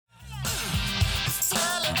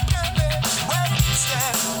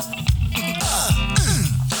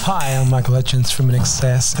Hi, I'm Michael Hutchins from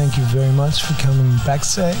INXS. Thank you very much for coming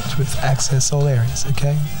backstage with Access All Areas,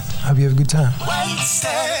 okay? Hope you have a good time.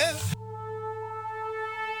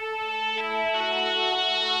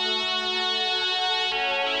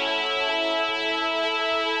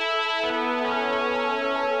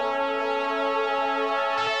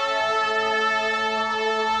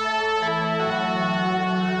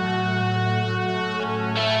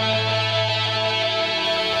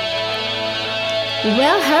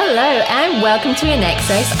 Well, hello and welcome to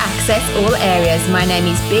INXS Access All Areas. My name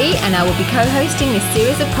is B and I will be co-hosting this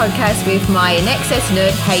series of podcasts with my INXS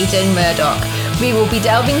nerd Hayden Murdoch. We will be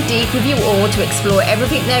delving deep with you all to explore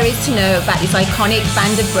everything there is to know about this iconic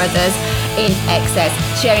band of brothers in excess,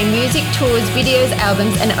 sharing music, tours, videos,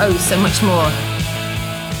 albums and oh, so much more.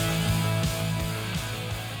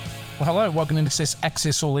 Well, hello, welcome to INXS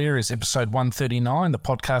Access All Areas, episode 139, the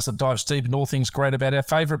podcast that dives deep into all things great about our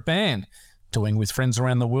favourite band. Doing with friends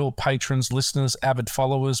around the world, patrons, listeners, avid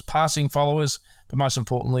followers, passing followers, but most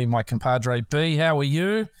importantly, my compadre B. How are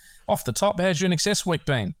you? Off the top, how's your INXS week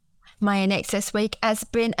been? My INXS week has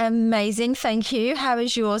been amazing, thank you. How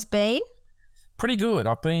has yours been? Pretty good.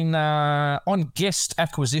 I've been on guest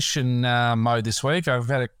acquisition mode this week. I've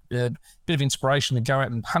had a bit of inspiration to go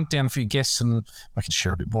out and hunt down a few guests, and I can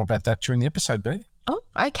share a bit more about that during the episode, B. Oh,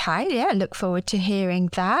 okay. Yeah, look forward to hearing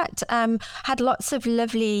that. Had lots of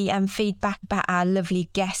lovely feedback about our lovely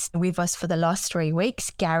guest with us for the last 3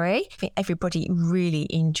 weeks, Gary. I think everybody really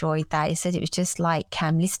enjoyed that. He said it was just like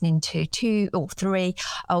listening to 2 or 3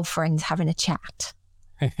 old friends having a chat.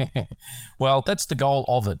 Well, that's the goal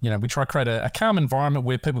of it. You know, we try to create a calm environment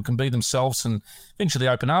where people can be themselves and eventually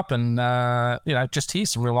open up and, just hear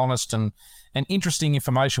some real honest and interesting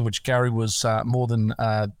information, which Gary was more than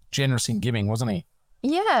generous in giving, wasn't he?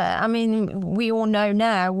 Yeah, I mean, we all know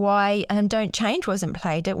now why Don't Change wasn't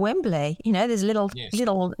played at Wembley. You know, there's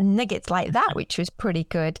little nuggets like that, which was pretty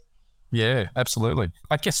good. Yeah, absolutely.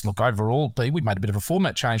 I guess, look, overall, B, we made a bit of a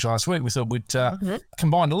format change last week. We thought we'd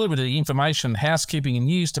combine a little bit of the information, housekeeping and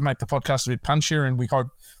news to make the podcast a bit punchier, and we hope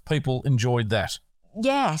people enjoyed that.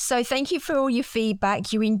 Yeah, so thank you for all your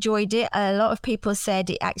feedback. You enjoyed it. A lot of people said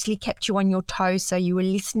it actually kept you on your toes, so you were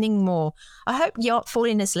listening more. I hope you aren't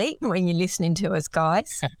falling asleep when you're listening to us,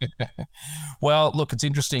 guys. Well, look, it's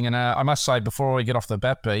interesting, and I must say, before we get off the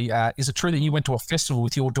bat, B, is it true that you went to a festival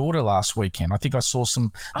with your daughter last weekend? I think I saw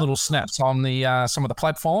some little snaps on the some of the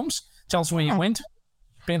platforms. Tell us where you went.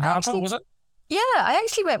 Ben Harper, was it? Yeah, I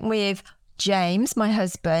actually went with James, my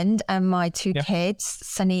husband, and my 2 kids,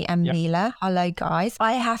 Sunny and Mila. Hello, guys.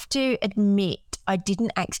 I have to admit, I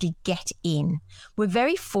didn't actually get in. We're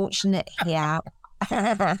very fortunate here.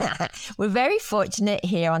 We're very fortunate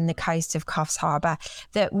here on the coast of Coffs Harbour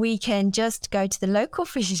that we can just go to the local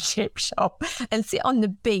fish and chip shop and sit on the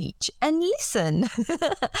beach and listen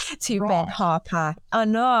to Ben Harper. I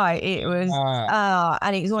know, it was,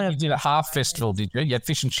 and it was one of... You did a half festival, did you? You had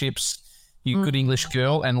fish and chips, you good English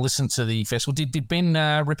girl, and listen to the festival. Did Ben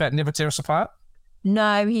rip out Never Tear Us Apart?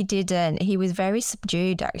 No, he didn't. He was very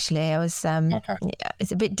subdued, actually. I was I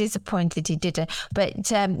was a bit disappointed he didn't. But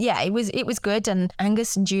it was good. And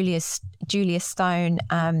Angus and Julia Stone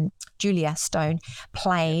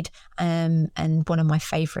played, and one of my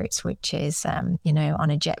favourites, which is on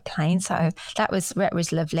a jet plane. So that was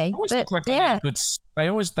lovely. They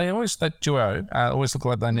always that duo always look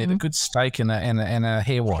like they need a good steak and a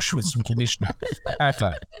hair wash with some conditioner.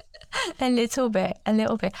 Okay. A little bit.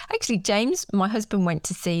 Actually, James, my husband, went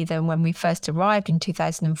to see them when we first arrived in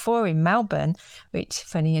 2004 in Melbourne, which,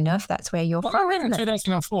 funny enough, that's where you're from, isn't it?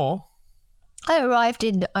 2004? I arrived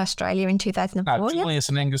in Australia in 2004. No, Julius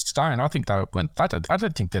and Angus Stone. I think they went. I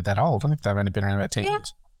don't think they're that old. I think they've only been around about 10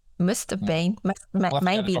 years. Must have been.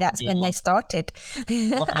 Maybe that's when they started.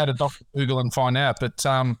 I'll have to Dr. Google and find out. But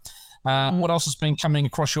what else has been coming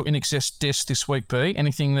across your INXS desk this week, B?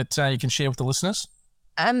 Anything that you can share with the listeners?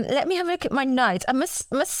 Let me have a look at my notes. I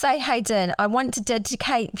must say, Hayden, I want to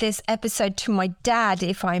dedicate this episode to my dad,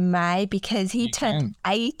 if I may, because he turned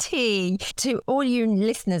 80. To all you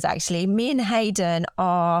listeners, actually, me and Hayden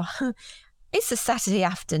are... It's a Saturday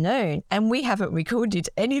afternoon and we haven't recorded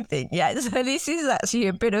anything yet. So this is actually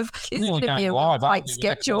a bit of... It's going to be a tight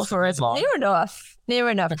schedule for us. Near enough.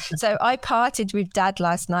 So I partied with Dad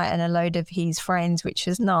last night and a load of his friends, which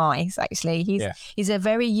was nice, actually. He's a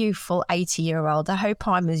very youthful 80-year-old. I hope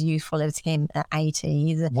I'm as youthful as him at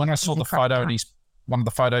 80. When I saw the photo, one of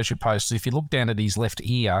the photos you posted, if you look down at his left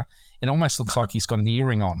ear, it almost looks like he's got an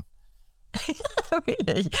earring on.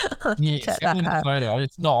 Really? Yes,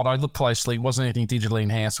 it's not. I looked closely. It wasn't anything digitally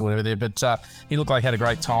enhanced or whatever there, but he looked like he had a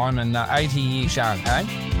great time, and 80 years young, eh?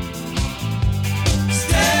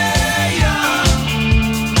 Stay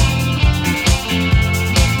young.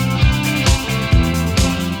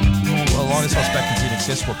 since I was back into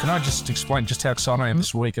Inaccessible, can I just explain just how excited I am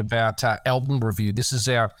this week about album review? This is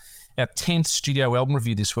our 10th studio album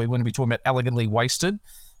review this week. We're going to be talking about Elegantly Wasted.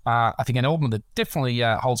 I think an album that definitely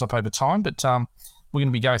holds up over time, but we're going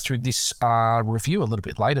to be going through this review a little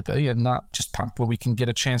bit later, B, and just pumped where we can get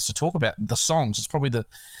a chance to talk about the songs. It's probably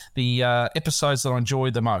the episodes that I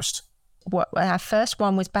enjoy the most. Our first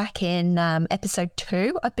one was back in episode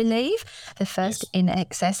 2, I believe, the first In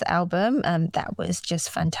Excess album. That was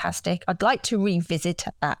just fantastic. I'd like to revisit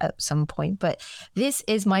that at some point, but this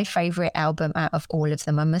is my favourite album out of all of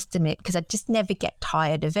them, I must admit, because I just never get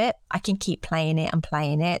tired of it. I can keep playing it and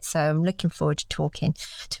playing it, so I'm looking forward to talking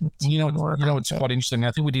to more. It's quite interesting.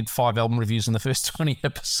 I think we did 5 album reviews in the first 20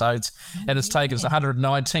 episodes, and it's taken us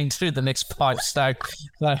 119 to do the next 5. So,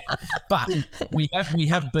 but we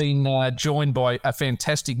have been joined by a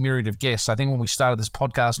fantastic myriad of guests. I think when we started this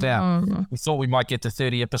podcast out, we thought we might get to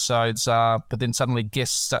 30 episodes, but then suddenly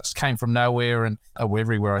guests came from nowhere and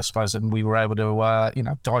everywhere, I suppose, and we were able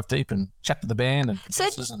to dive deep and chat to the band.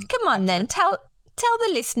 Come on then, tell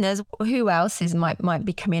the listeners who else might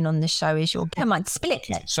be coming on the show. Come on, split.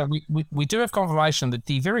 Okay. So we do have confirmation that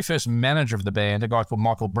the very first manager of the band, a guy called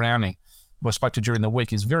Michael Browning, who I spoke to during the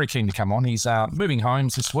week, is very keen to come on. He's moving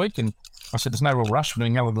homes this week, and I said there's no real rush. We're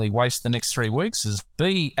doing Elegantly Waste the next 3 weeks. Is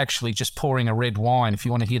B actually just pouring a red wine? If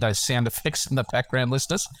you want to hear those sound effects in the background,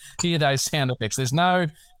 listeners, hear those sound effects. There's no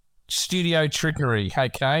studio trickery,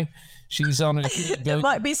 okay? She's on it. There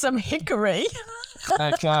might be some hickory.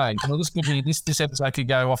 Okay, well, this episode could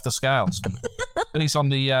go off the scales. But he's on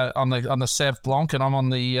the Sauv Blanc, and I'm on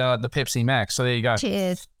the Pepsi Max. So there you go.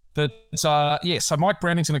 Cheers. But so Mike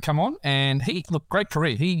Browning's going to come on, and great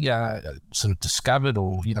career. He sort of discovered,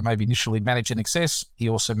 or maybe initially managed In Excess. He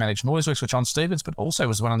also managed Noiseworks with John Stevens, but also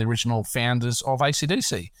was one of the original founders of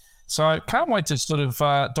AC/DC. So can't wait to sort of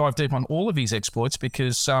dive deep on all of his exploits,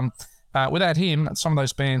 because without him, some of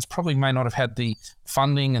those bands probably may not have had the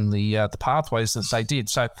funding and the pathways that they did.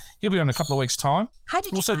 So he'll be on in a couple of weeks' time. How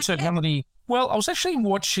did you find it? Well, I was actually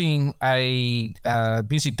watching a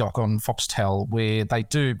music doc on Foxtel where they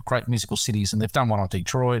do great musical cities, and they've done one on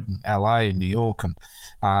Detroit and LA and New York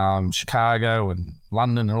and Chicago and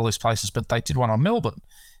London and all these places, but they did one on Melbourne,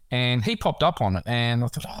 and he popped up on it, and I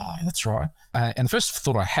thought, oh, that's right. And the first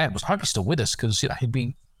thought I had was, I hope he's still with us, because he'd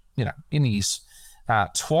been in his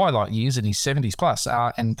twilight years, in his 70s plus,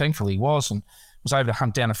 and thankfully he was, and was able to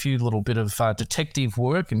hunt down a few little bit of detective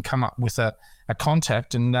work and come up with a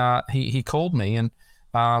contact, and he called me, and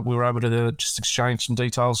we were able to just exchange some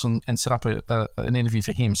details and set up an interview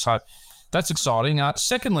for him. So that's exciting.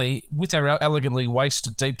 Secondly, with our Elegantly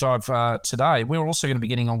Wasted deep dive today, we're also going to be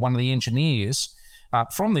getting on one of the engineers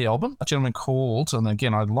from the album, a gentleman called, and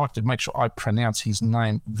again, I'd like to make sure I pronounce his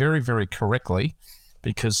name very, very correctly,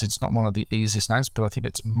 because it's not one of the easiest names, but I think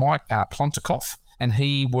it's Mike Plontikov. And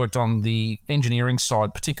he worked on the engineering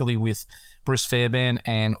side, particularly with Bruce Fairbairn,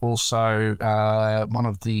 and also one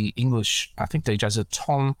of the English, I think, DJs,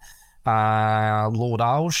 Tom Lord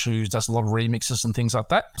Alge, who does a lot of remixes and things like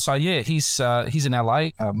that. So yeah, he's in LA,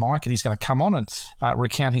 Mike, and he's going to come on and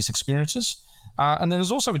recount his experiences. And then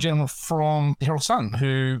there's also a gentleman from the Herald Sun,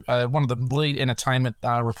 who one of the lead entertainment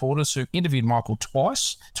reporters, who interviewed Michael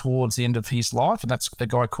twice towards the end of his life, and that's a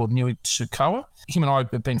guy called Nui Tsukawa. Him and I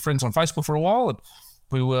have been friends on Facebook for a while, and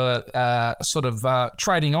we were sort of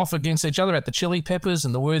trading off against each other at the Chili Peppers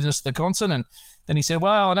and the worthiness of the concert. And then he said,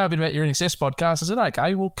 well, I know a bit about your In Excess podcast. I said,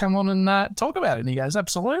 okay, we'll come on and talk about it. And he goes,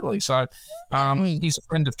 absolutely. So he's a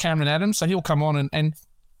friend of Cameron Adams, so he'll come on and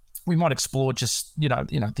we might explore just,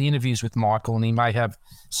 the interviews with Michael, and he may have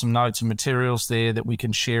some notes and materials there that we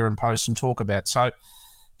can share and post and talk about. So,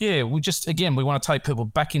 yeah, we want to take people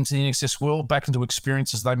back into the In Excess world, back into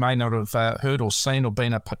experiences they may not have heard or seen or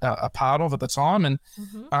been a part of at the time, and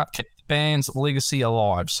keep the band's legacy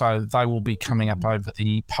alive. So they will be coming up over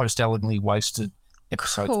the post-Elegantly Wasted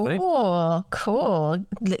episodes. Cool.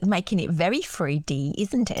 Making it very 3D,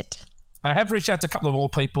 isn't it? I have reached out to a couple of more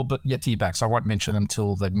people, but yet to you back, so I won't mention them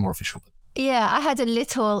until they're more official. Yeah, I had a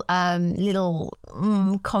little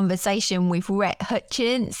conversation with Rhett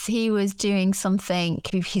Hutchins. He was doing something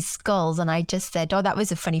with his skulls, and I just said, oh, that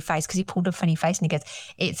was a funny face, because he pulled a funny face, and he goes,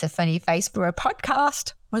 it's a funny face for a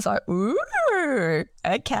podcast. I was like, ooh,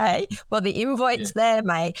 okay. Well, the invite's there,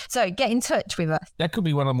 mate. So get in touch with us. That could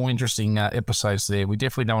be one of the more interesting episodes there. We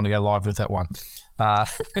definitely don't want to go live with that one. That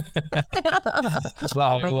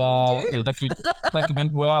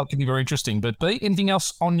could be very interesting. But B, anything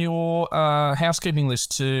else on your housekeeping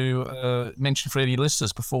list to mention for any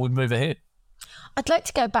listeners before we move ahead? I'd like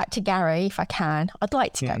to go back to Gary if I can. I'd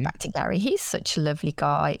like to go back to Gary. He's such a lovely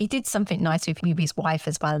guy. He did something nice with his wife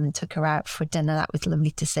as well and took her out for dinner. That was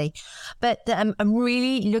lovely to see. But I'm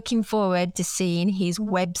really looking forward to seeing his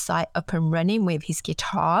website up and running with his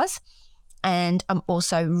guitars. And I'm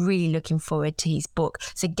also really looking forward to his book.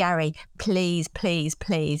 So Gary, please, please,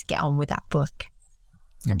 please get on with that book.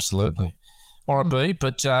 Absolutely. All right, B,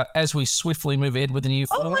 but as we swiftly move ahead with the new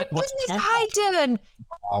format... Oh my goodness, Hayden!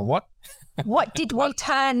 Oh, what? What did we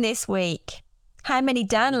turn this week? How many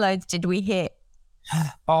downloads did we hit?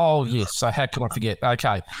 Oh, yes. So how can I forget?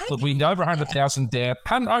 Okay. Look, we over 100,000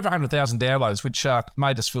 downloads, which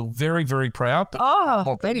made us feel very, very proud.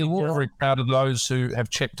 Very proud of those who have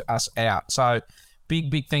checked us out. So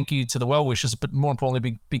big thank you to the well-wishers, but more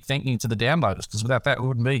importantly, big thank you to the downloaders, because without that, we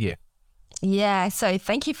wouldn't be here. Yeah, so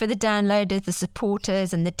thank you for the downloaders, the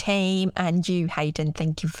supporters and the team, and you, Hayden.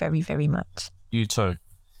 Thank you very, very much. You too.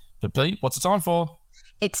 But Pete, what's it time for?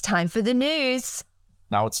 It's time for the news.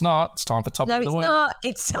 No, it's not. It's time for Topic of the Week. No,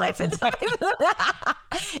 it's not. It's time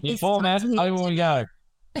for New format. Over we go.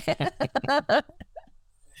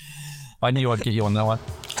 I knew I'd get you on that one.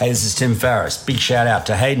 Hey, this is Tim Farriss. Big shout out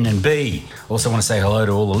to Hayden and B. Also want to say hello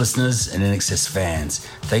to all the listeners and INXS fans.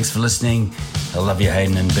 Thanks for listening. I love you,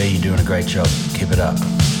 Hayden and B. You're doing a great job. Keep it up.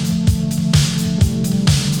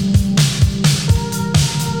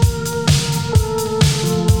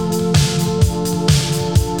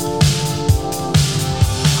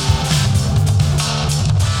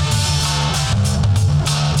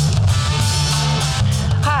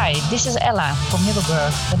 Hi, this is Ella from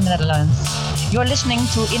Middelburg, the Netherlands. You're listening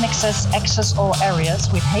to INXS Access All Areas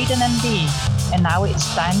with Hayden and B. And now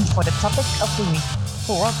it's time for the topic of the week.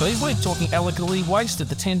 All right, B, we're talking Elegantly Wasted,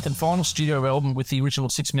 the 10th and final studio album with the original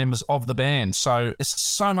 6 members of the band. So it's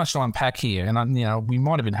so much to unpack here. And, we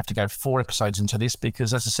might even have to go 4 episodes into this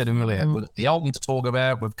because, as I said earlier, we've got the album to talk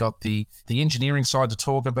about, we've got the engineering side to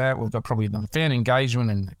talk about, we've got probably the fan engagement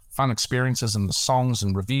and fun experiences and the songs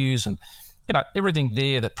and reviews and everything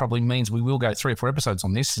there that probably means we will go 3 or 4 episodes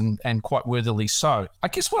on this and quite worthily so. I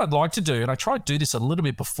guess what I'd like to do, and I try to do this a little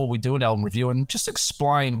bit before we do an album review and just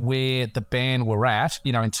explain where the band were at,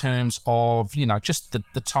 in terms of, just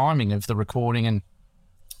the timing of the recording and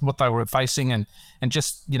what they were facing and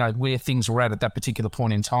just, where things were at that particular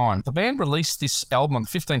point in time. The band released this album on the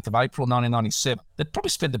 15th of April, 1997. They'd probably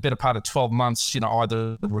spent the better part of 12 months,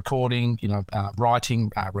 either recording,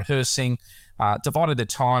 writing, rehearsing, divided their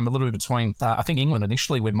time a little bit between, I think, England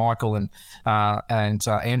initially, where Michael and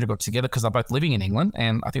Andrew got together because they're both living in England,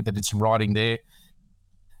 and I think they did some writing there.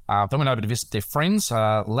 Then went over to visit their friends,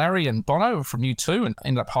 Larry and Bono from U2, and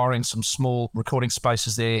ended up hiring some small recording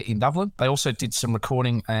spaces there in Dublin. They also did some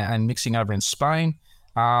recording and mixing over in Spain.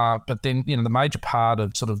 But then, the major part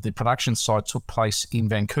of sort of the production side took place in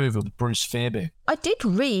Vancouver with Bruce Fairbairn. I did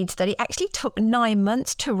read that it actually took 9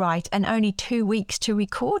 months to write and only 2 weeks to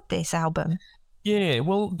record this album. Yeah,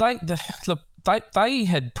 well, they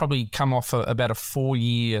had probably come off about a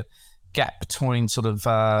 4-year gap between sort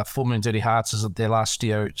of Full Moon Dirty Hearts as their last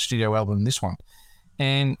studio album and this one.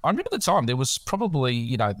 And I remember at the time there was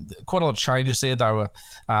probably, quite a lot of changes there. They were,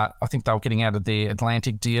 I think they were getting out of their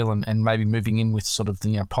Atlantic deal and maybe moving in with sort of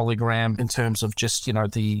the Polygram in terms of just,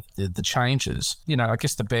 the changes. I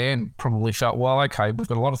guess the band probably felt, well, okay, we've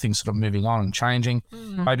got a lot of things sort of moving on and changing.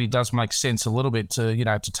 Maybe it does make sense a little bit to,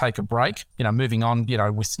 to take a break, moving on,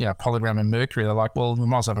 with, Polygram and Mercury. They're like, well, we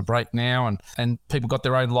might as well have a break now. And people got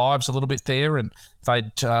their own lives a little bit there. And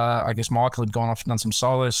they'd, I guess Michael had gone off and done some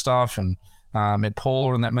solo stuff and met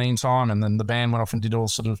Paula in that meantime, and then the band went off and did all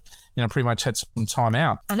sort of, pretty much had some time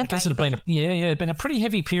out. And I guess it had been a pretty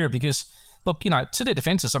heavy period because, look, to their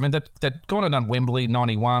defences, I mean, they'd gone and done Wembley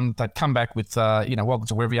 91, they'd come back with, Welcome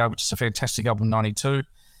to Wherever You Are, which is a fantastic album, 92.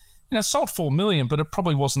 Sold 4 million, but it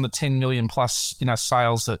probably wasn't the 10 million plus,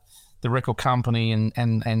 sales that the record company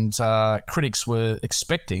and critics were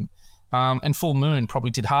expecting. And Full Moon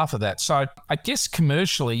probably did half of that. So I guess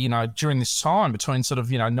commercially, during this time between sort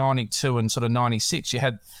of, 92 and sort of 96, you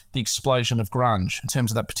had the explosion of grunge in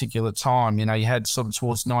terms of that particular time. You had sort of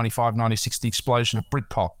towards 95, 96, the explosion of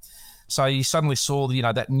Britpop. So you suddenly saw,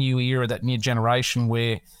 that new era, that new generation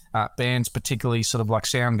where bands particularly sort of like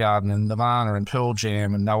Soundgarden and Nirvana and Pearl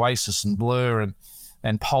Jam and Oasis and Blur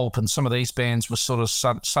and Pulp and some of these bands were sort of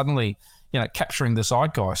suddenly, capturing the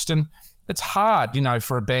zeitgeist. And it's hard,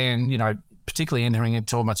 for a band, particularly entering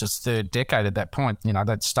into almost its third decade at that point.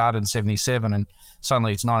 That started in 77 and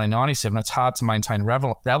suddenly it's 1997. It's hard to maintain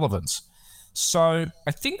relevance. So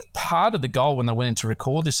I think part of the goal when they went in to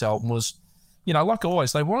record this album was you know, like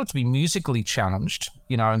always, they wanted to be musically challenged,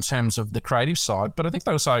 you know, in terms of the creative side. But I think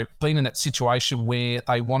they also been in that situation where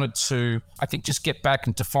they wanted to, I think, just get back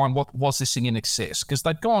and define what was this thing INXS, because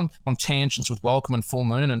they'd gone on tangents with Welcome and Full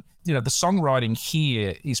Moon. And, you know, the songwriting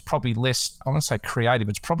here is probably less, I want to say creative,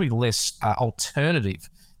 it's probably less alternative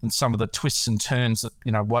than some of the twists and turns that,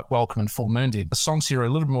 you know, what Welcome and Full Moon did. The songs here are a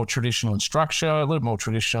little bit more traditional in structure, a little more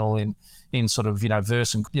traditional in sort of, you know,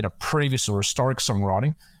 verse and, you know, previous or historic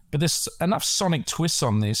songwriting. But there's enough sonic twists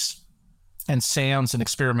on this and sounds and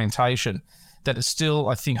experimentation that it still,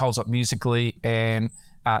 I think, holds up musically, and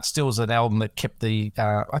still is an album that kept the,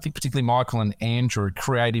 I think particularly Michael and Andrew,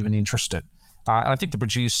 creative and interested. And I think the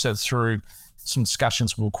producer, through some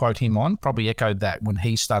discussions we'll quote him on, probably echoed that when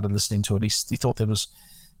he started listening to it. He thought there was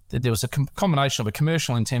a combination of a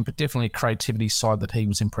commercial intent, but definitely a creativity side that he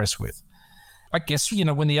was impressed with. I guess, you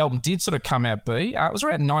know, when the album did sort of come out, it was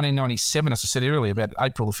around 1997, as I said earlier, about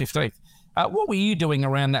April the 15th. What were you doing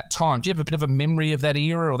around that time? Do you have a bit of a memory of that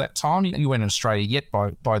era or that time? You weren't in Australia yet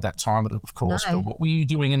by that time, of course. No. But what were you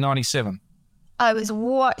doing in 97? I was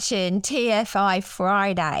watching TFI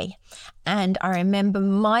Friday, and I remember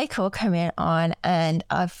Michael coming on, and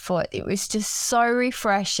I thought it was just so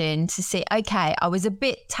refreshing to see. Okay, I was a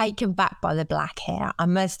bit taken back by the black hair, I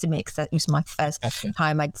must admit, because that was my first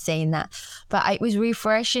time I'd seen that. But it was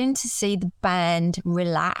refreshing to see the band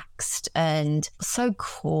relaxed and so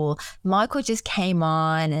cool. Michael just came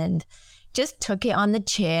on and just took it on the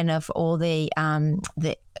chin of all the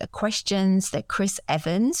questions that Chris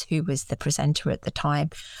Evans, who was the presenter at the time,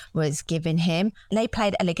 was giving him. And they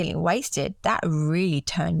played Elegantly Wasted. That really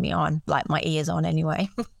turned me on, like my ears on anyway.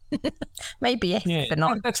 Maybe, but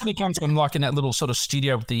not. That's when he comes on, like in that little sort of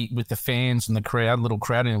studio with the fans and the crowd,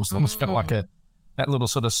 and it was almost felt like that little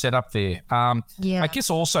sort of setup there. I guess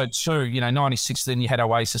also too, you know, 96. Then you had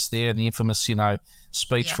Oasis there, and the infamous, you know,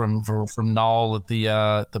 speech from Noel at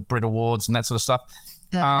the Brit Awards and that sort of stuff.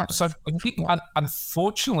 So I think,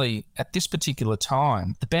 unfortunately, at this particular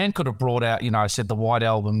time, the band could have brought out, you know, I said the White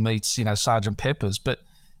Album meets, you know, Sgt. Pepper's, but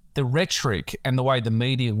the rhetoric and the way the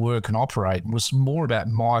media work and operate was more about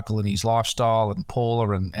Michael and his lifestyle and Paula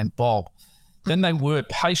and Bob. Then they weren't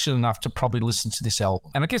patient enough to probably listen to this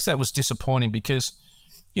album. And I guess that was disappointing because,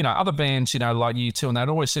 you know, other bands, you know, like U2, and they'd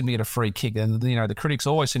always send me at a free kick. And, you know, the critics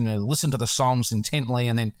always seem to listen to the songs intently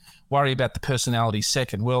and then worry about the personality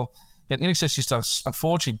second. Well, at INXS used to,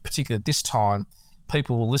 unfortunately, particularly at this time,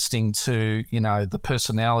 people were listening to, you know, the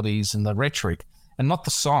personalities and the rhetoric and not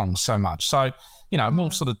the songs so much. So, you know,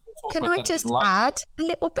 we'll sort of... Can I just add a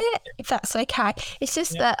little bit, if that's okay? It's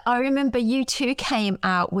just that I remember U2 came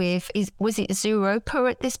out with, was it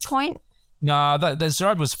Zooropa at this point? No, the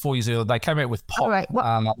Zooropa was 4 years earlier. They came out with Pop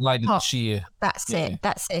later Pop. This year. That's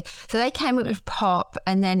it. So they came out with Pop,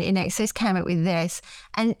 and then INXS came out with this.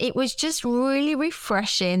 And it was just really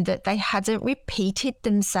refreshing that they hadn't repeated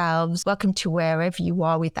themselves, welcome to wherever you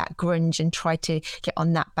are, with that grunge and try to get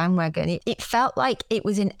on that bandwagon. It felt like it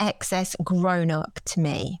was INXS grown up to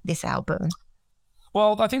me, this album.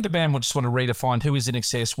 Well, I think the band would just want to redefine who is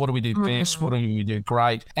INXS, what do we do best, what do we do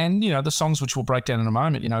great, and, you know, the songs, which we'll break down in a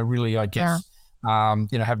moment, you know, really, I guess, you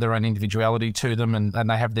know, have their own individuality to them, and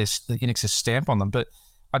they have the INXS stamp on them. But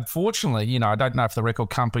unfortunately, you know, I don't know if the record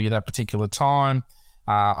company at that particular time,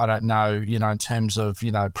 I don't know, you know, in terms of,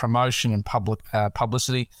 you know, promotion and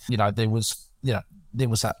publicity, you know, there was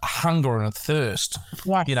a hunger and a thirst,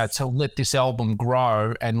 you know, to let this album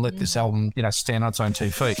grow and let this album, you know, stand on its own 2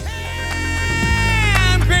 feet.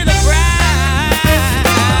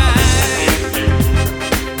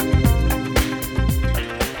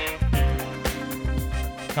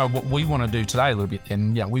 What we want to do today a little bit,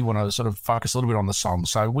 and we want to sort of focus a little bit on the songs.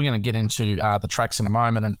 So we're going to get into the tracks in a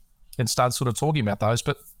moment and start sort of talking about those.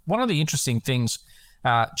 But one of the interesting things,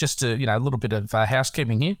 just to, you know, a little bit of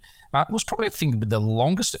housekeeping here, was probably, I think, the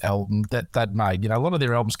longest album that they'd made. You know, a lot of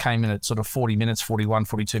their albums came in at sort of 40 minutes, 41,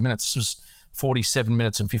 42 minutes. This was 47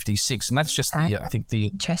 minutes and 56, and that's just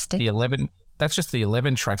the 11. That's just the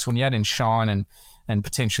 11 tracks. When you add in Shine and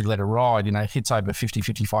potentially Let It Ride, you know, it hits over 50,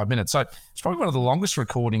 55 minutes. So it's probably one of the longest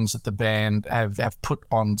recordings that the band have put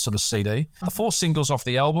on sort of CD. The 4 singles off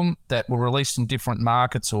the album that were released in different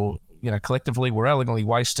markets or, you know, collectively were Elegantly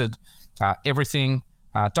Wasted, Everything,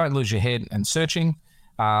 Don't Lose Your Head, and Searching.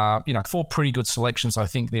 You know, 4 pretty good selections, I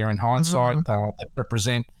think, there in hindsight, that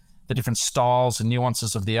represent the different styles and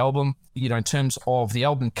nuances of the album. You know, in terms of the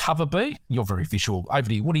album cover, B, you're very visual. Over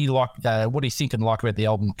to you. What do you like? What do you think and like about the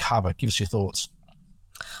album cover? Give us your thoughts.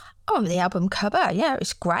 Oh, the album cover. Yeah, it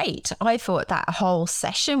was great. I thought that whole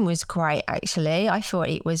session was great, actually. I thought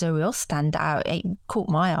it was a real standout. It caught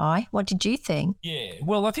my eye. What did you think? Yeah,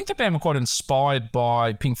 well, I think the band were quite inspired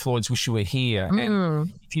by Pink Floyd's Wish You Were Here.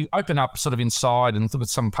 And if you open up sort of inside and look at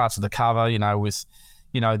some parts of the cover, with,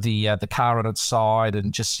 the car on its side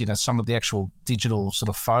and just, some of the actual digital sort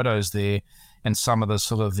of photos there, and some of the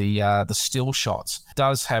sort of the still shots,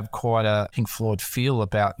 does have quite a Pink Floyd feel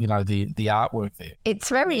about, the artwork there. It's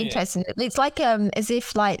very interesting. It's like as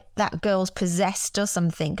if like that girl's possessed or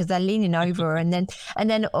something, because they're leaning over and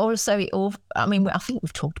then also I think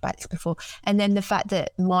we've talked about this before. And then the fact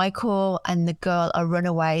that Michael and the girl are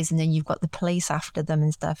runaways and then you've got the police after them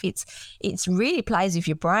and stuff. It's really plays with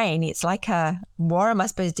your brain. It's like what am I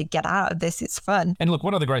supposed to get out of this? It's fun. And look,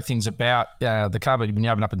 one of the great things about the cover, when you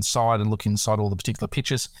open up inside and look inside all the particular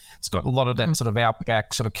pictures, it's got a lot of that sort of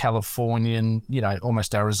outback, sort of Californian,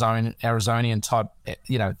 almost Arizonian type,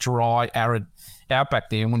 dry, arid outback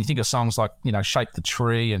there. And when you think of songs like, Shake the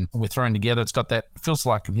Tree and We're Thrown Together, it's got that, feels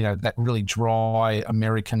like, that really dry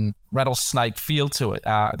American rattlesnake feel to it.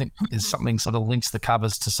 I think there's something sort of links the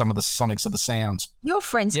covers to some of the sonics of the sounds. Your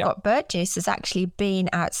friend Scott Burgess has actually been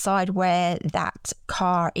outside where that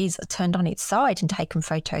car is turned on its side and taken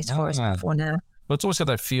photos for us before now. But it's also,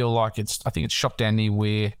 they feel like I think it's shot down near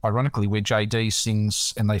where JD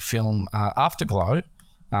sings and they film Afterglow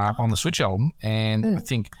on the Switch album. And I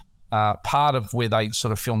think part of where they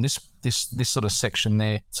sort of filmed this sort of section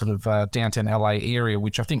there, sort of downtown LA area,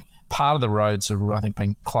 which I think part of the roads are, I think,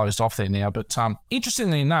 being closed off there now. But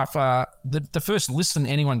interestingly enough, the first listen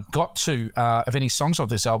anyone got to of any songs off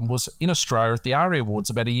this album was in Australia at the ARIA Awards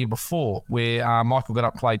about a year before, where Michael got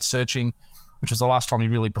up, played Searching, which was the last time he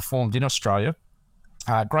really performed in Australia.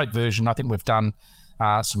 Great version. I think we've done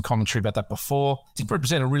some commentary about that before. It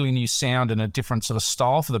represents a really new sound and a different sort of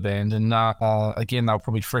style for the band. And again, they were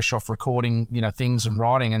probably fresh off recording, things and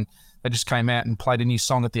writing, and they just came out and played a new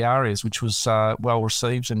song at the ARIAs, which was well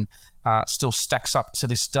received and still stacks up to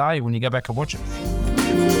this day when you go back and watch it.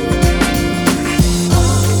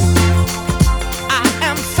 I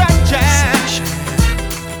am searching.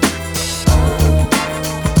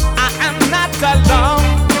 I am not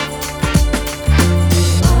alone.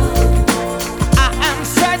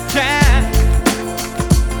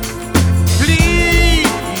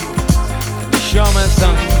 Show me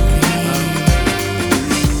something.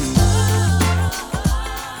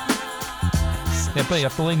 Yeah, B, I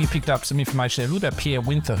believe you picked up some information a little about Pierre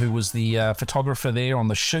Winther, who was the photographer there on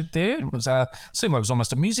the shoot there. It was seemed like it was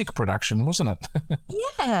almost a music production, wasn't it?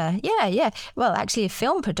 Yeah. Well, actually a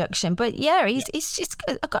film production, but yeah, he's just,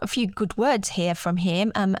 I've got a few good words here from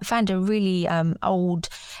him. Found a really old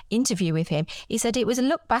interview with him. He said it was a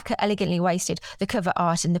look back at Elegantly Wasted, the cover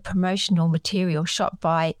art and the promotional material shot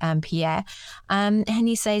by Pierre. And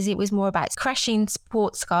he says it was more about crashing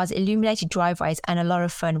sports cars, illuminated driveways, and a lot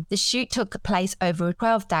of fun. The shoot took place over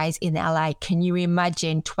 12 days in LA. Can you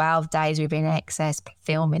imagine 12 days with INXS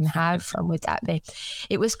filming? How fun would that be?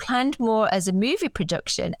 It was planned more as a movie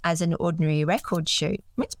production as an ordinary record shoot.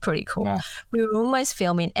 It's pretty cool. Yeah. We were almost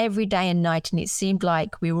filming every day and night, and it seemed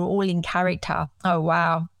like we were all in character. Oh,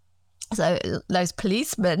 wow. So those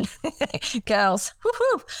policemen, girls,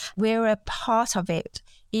 woohoo, we're a part of it.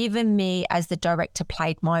 Even me as the director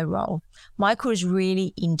played my role. Michael was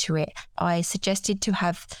really into it. I suggested to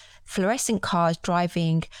have fluorescent cars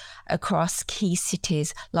driving across key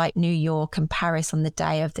cities like New York and Paris on the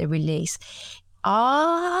day of the release.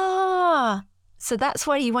 So that's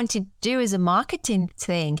what he wanted to do as a marketing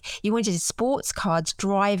thing. He wanted sports cars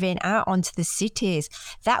driving out onto the cities.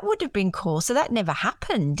 That would have been cool. So that never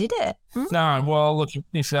happened, did it? No, well, look,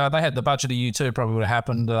 if they had the budget of U2, it probably would have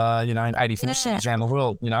happened, in 84 cities around the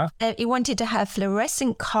world, He wanted to have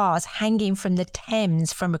fluorescent cars hanging from the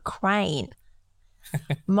Thames from a crane.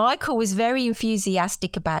 Michael was very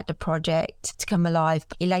enthusiastic about the project to come alive.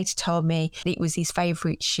 He later told me it was his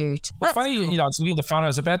favourite shoot. Well, funny, it's a little fun. I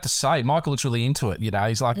was about to say, Michael looks really into it.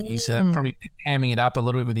 He's like, he's probably hamming it up a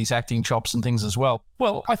little bit with his acting chops and things as well.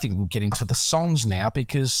 Well, I think we'll get into the songs now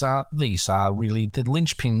because these are really the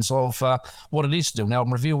linchpins of what it is to do an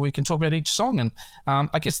album review. We can talk about each song. And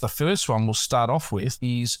I guess the first one we'll start off with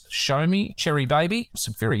is Show Me, Cherry Baby.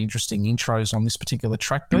 Some very interesting intros on this particular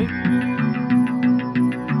track beat.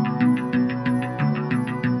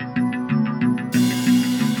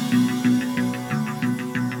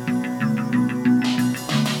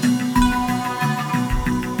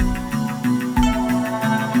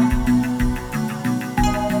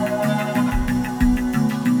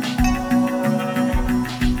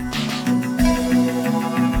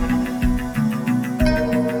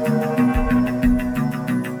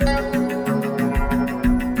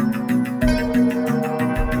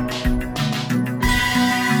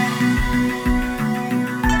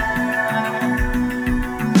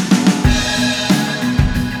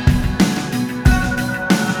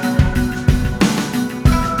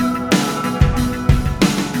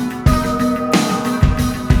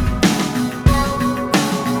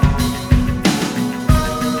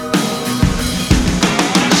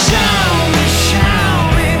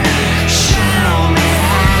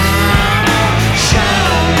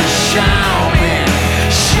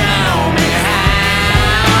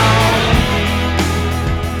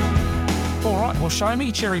 Show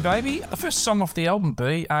Me, Cherry Baby. The first song off the album,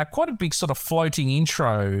 B. Quite a big sort of floating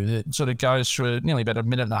intro that sort of goes through nearly about a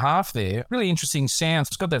minute and a half there. Really interesting sounds.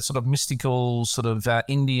 It's got that sort of mystical sort of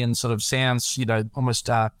Indian sort of sounds, almost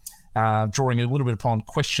drawing a little bit upon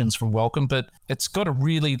questions from Welcome, but it's got a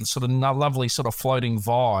really sort of lovely sort of floating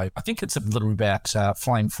vibe. I think it's a little about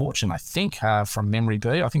Flame Fortune, I think, from memory,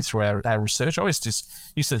 B. I think through our research. I always just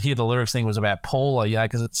used to hear the lyrics thing was about Paula,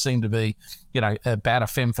 because it seemed to be, about a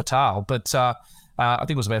femme fatale. But I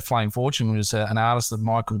think it was about Flame Fortune, who was an artist that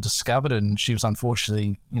Michael discovered, and she was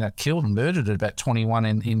unfortunately, killed and murdered at about 21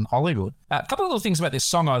 in Hollywood. A couple of little things about this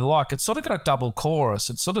song I like. It's sort of got a double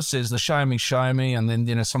chorus. It sort of says the show me, and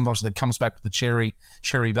then, sometimes it comes back with the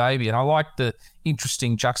cherry baby. And I like the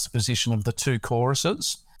interesting juxtaposition of the two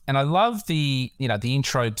choruses. And I love the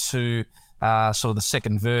intro to sort of the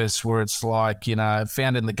second verse where it's like,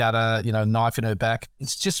 found in the gutter, knife in her back.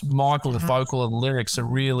 It's just Michael, the vocal and lyrics are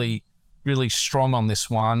really strong on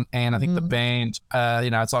this one, and I think the band,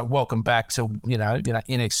 it's like welcome back to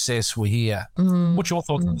In Excess, we're here. What's your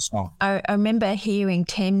thoughts on the song? I remember hearing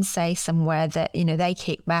Tim say somewhere that they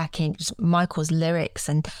kick back in Michael's lyrics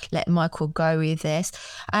and let Michael go with this.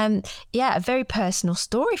 A very personal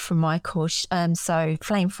story from Michael. So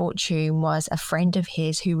Flame Fortune was a friend of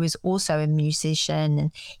his who was also a musician,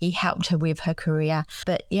 and he helped her with her career.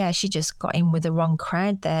 But she just got in with the wrong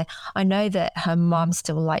crowd there. I know that her mum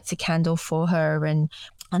still lights a candle for her and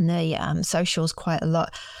the socials quite a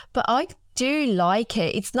lot, but I do like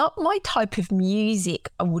it. It's not my type of music,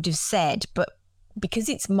 I would have said, but because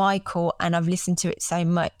it's Michael and I've listened to it so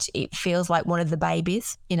much, it feels like one of the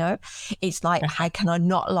babies. It's like, how can I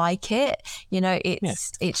not like it?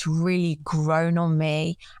 It's really grown on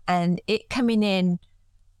me, and it coming in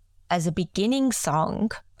as a beginning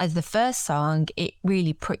song, as the first song, it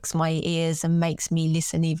really pricks my ears and makes me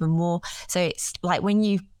listen even more. So it's like when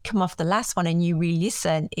you come off the last one and you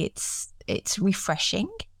re-listen, it's refreshing.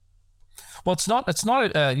 Well, it's not.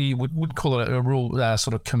 You would call it a real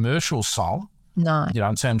sort of commercial song. No,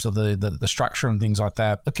 in terms of the structure and things like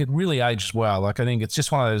that. Look, it really ages well. Like, I think it's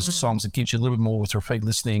just one of those songs that gives you a little bit more with repeat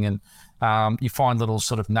listening, and you find little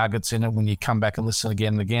sort of nuggets in it when you come back and listen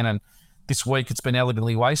again and again. And this week it's been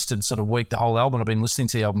Elegantly Wasted sort of week, the whole album. I've been listening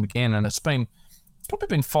to the album again, and it's probably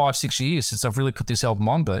been 5-6 years since I've really put this album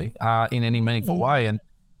on, B, in any meaningful way. And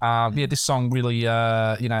this song really,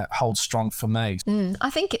 holds strong for me. I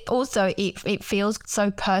think it feels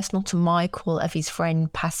so personal to Michael of his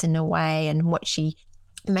friend passing away and what she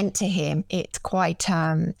meant to him. It's quite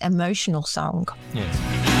emotional song. Yes.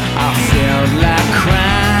 I felt like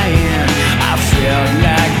crying, I felt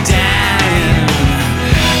like dying.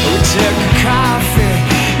 We took a coffee,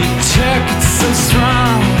 you took it so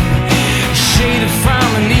strong, shaded from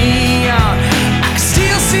a neon, I can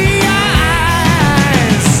still see your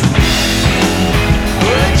eyes.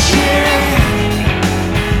 Would you,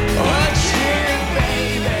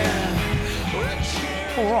 baby?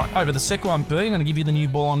 All right, over the second one, B, I'm going to give you the new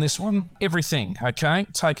ball on this one. Everything, okay?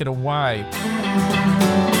 Take it away.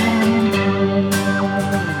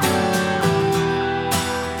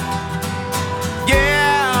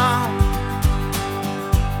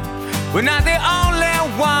 We're not the only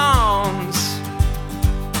ones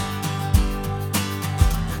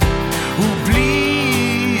who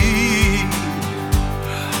bleed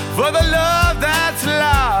for the love that's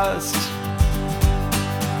lost.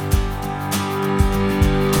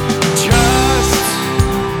 Just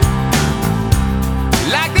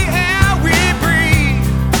like the air we breathe,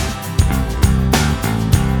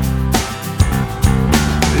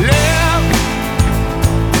 live.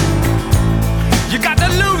 You got to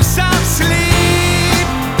lose some sleep.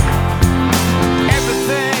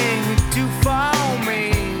 Everything you do for me.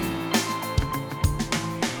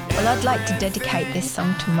 Well, I'd like to dedicate this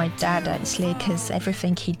song to my dad, actually, because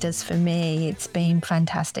everything he does for me, it's been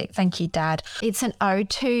fantastic. Thank you, Dad. It's an ode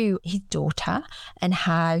to his daughter and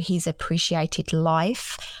how he's appreciated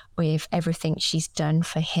life with everything she's done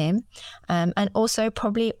for him. And also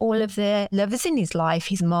probably all of the lovers in his life,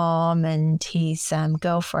 his mom and his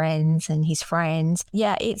girlfriends and his friends.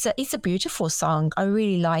 Yeah, it's a beautiful song. I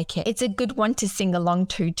really like it. It's a good one to sing along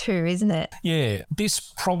to too, isn't it? Yeah,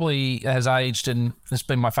 this probably has aged and has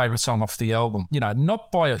been my favourite song off the album.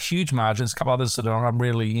 Not by a huge margin. There's a couple others that I'm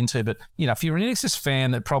really into, but, if you're an INXS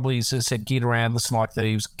fan that probably has said, get around, listen like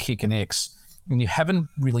these, Kick and X, and you haven't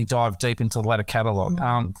really dived deep into the latter catalogue,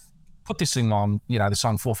 put this thing on, the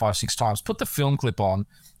song 4, 5, 6 times. Put the film clip on.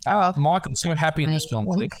 Michael's so happy in this film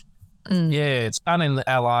clip. Yeah, it's done in the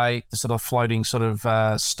LA, the sort of floating sort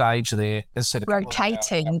of stage there. As I said,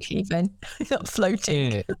 Rotating even, not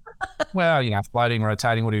floating. Yeah. Well, floating,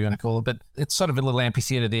 rotating, whatever you want to call it. But it's sort of a little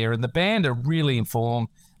amphitheatre there. And the band are really informed.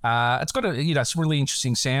 It's got some really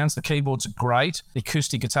interesting sounds. The keyboards are great. The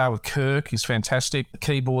acoustic guitar with Kirk is fantastic. The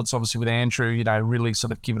keyboards, obviously, with Andrew, really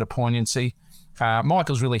sort of give it a poignancy.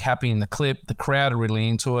 Michael's really happy in the clip. The crowd are really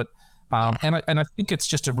into it. And I think it's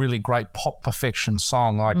just a really great pop perfection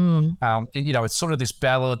song. It's sort of this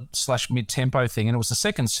ballad / mid-tempo thing. And it was the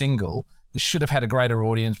second single. It should have had a greater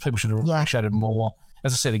audience. People should have appreciated more.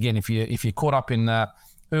 As I said, again, if you're caught up in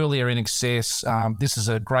earlier INXS, this is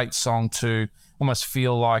a great song to almost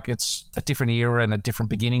feel like it's a different era and a different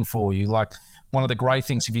beginning for you. Like, one of the great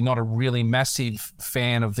things, if you're not a really massive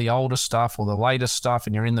fan of the older stuff or the later stuff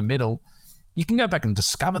and you're in the middle, you can go back and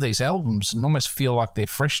discover these albums and almost feel like they're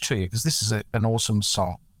fresh to you, because this is an awesome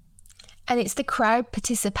song. And it's the crowd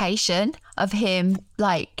participation of him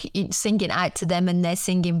singing out to them and they're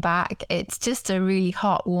singing back. It's just a really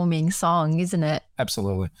heartwarming song, isn't it?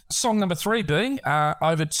 Absolutely. Song number 3, B,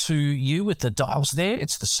 over to you with the dials there.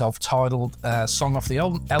 It's the self-titled song off the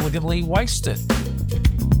album, Elegantly Wasted.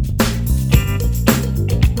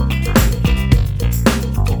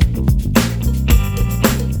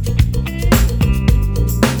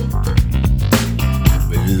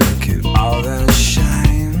 Look at all the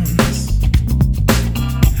shines.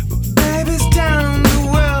 Baby's down the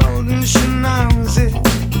world and she knows it.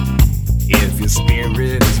 If your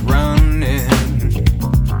spirit is running,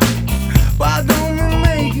 why don't we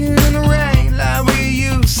make it in the rain like we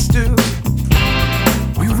used to?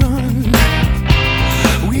 We run,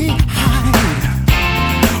 we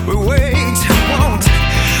hide, we wait, want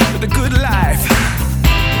the good life.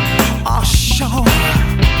 Oh, sure,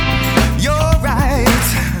 you're right.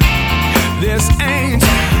 This ain't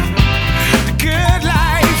the good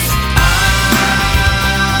life.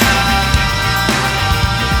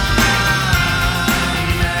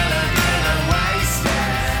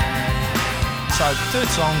 So, third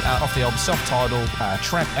song off the album, self-titled,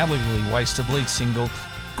 track, Elegantly Wasted, lead single.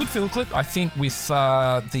 Good film clip, I think, with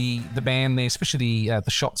the band there, especially the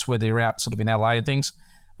shots where they're out sort of in LA and things.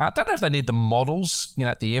 I don't know if they need the models,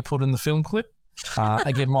 at the airport in the film clip.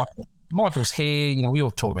 Again, Michael's hair, we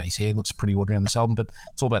all talk about his hair. It looks pretty ordinary on this album, but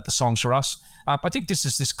it's all about the songs for us. I think this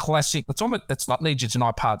is this classic, it's not Need You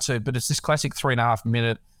Tonight Part 2, but it's this classic 3.5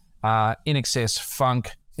 minute INXS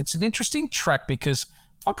funk. It's an interesting track because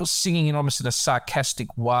Michael's singing in almost in a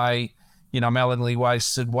sarcastic way. I'm elegantly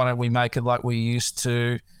wasted. Why don't we make it like we used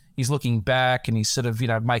to? He's looking back and he's sort of,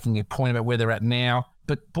 making a point about where they're at now.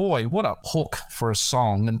 But boy, what a hook for a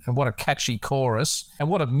song and what a catchy chorus and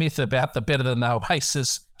what a myth about the Better Than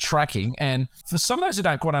Oasis tracking. And for some of those who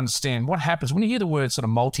don't quite understand what happens when you hear the word sort of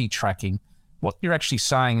multi-tracking, what you're actually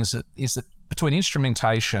saying is that between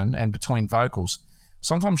instrumentation and between vocals,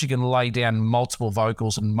 sometimes you can lay down multiple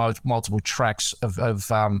vocals and multiple tracks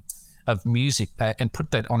of music and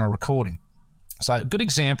put that on a recording. So a good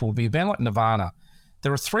example would be a band like Nirvana.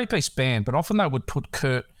 They're a 3-piece band, but often they would put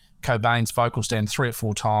Kurt Cobain's vocals down 3 or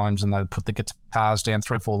 4 times and they'd put the guitars down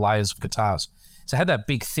 3 or 4 layers of guitars. So it had that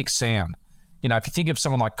big, thick sound. If you think of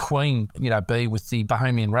someone like Queen, B with the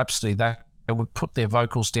Bohemian Rhapsody, they would put their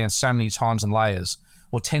vocals down so many times in layers.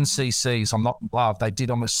 Or 10cc's, I'm Not in Love, they did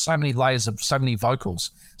almost so many layers of so many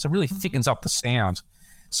vocals. So it really thickens up the sound.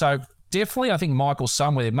 So definitely, I think Michael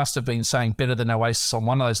somewhere must have been saying Better Than Oasis on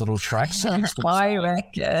one of those little tracks. I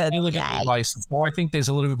reckon. So I think there's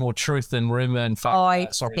a little bit more truth than rumour and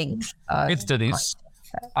think it's to this.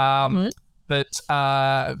 But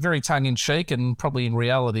very tongue-in-cheek and probably in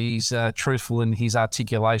reality he's truthful in his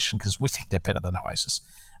articulation because we think they're better than Oasis.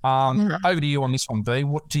 Over to you on this one, B.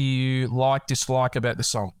 What do you dislike about the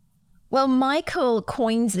song? Well, Michael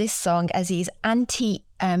coins this song as his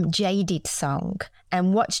anti-Jaded song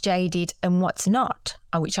and what's jaded and what's not,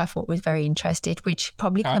 which I thought was very interesting, which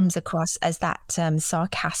probably comes across as that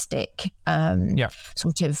sarcastic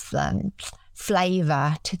sort of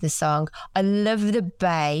flavour to the song. I love the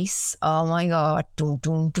bass. Oh my God. Dun,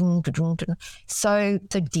 dun, dun, dun, dun, dun. So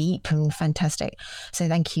deep and fantastic. So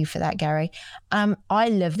thank you for that, Gary. I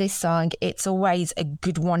love this song. It's always a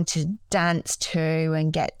good one to dance to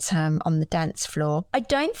and get on the dance floor. I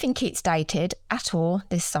don't think it's dated at all,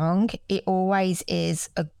 this song. It always is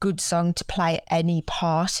a good song to play at any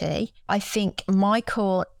party. I think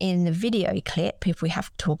Michael in the video clip, if we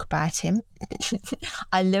have to talk about him,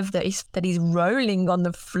 I love that he's rolling on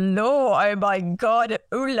the floor. Oh my God.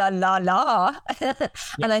 Ooh la la la.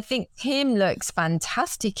 And I think Tim looks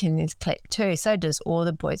fantastic in this clip too. So does all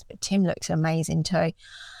the boys, but Tim looks amazing too.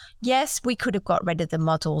 Yes, we could have got rid of the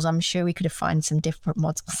models. I'm sure we could have found some different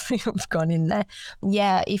models who have gone in there.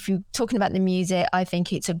 Yeah, if you're talking about the music, I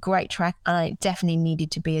think it's a great track and it definitely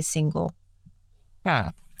needed to be a single.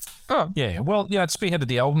 Yeah. Oh. Yeah, well, yeah, it spearheaded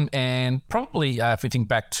the album, and probably if we think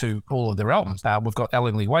back to all of their albums, we've got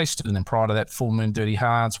Ellingly Wasted, and then prior to that, Full Moon, Dirty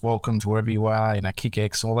Hearts, Welcome to Wherever You Are, Kick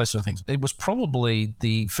X, all those sort of things. It was probably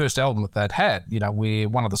the first album that they'd had, where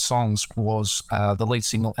one of the songs was the lead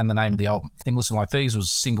single and the name of the album. I think Listen Like These was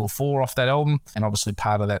single 4 off that album, and obviously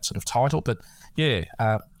part of that sort of title. But yeah,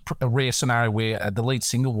 a rare scenario where the lead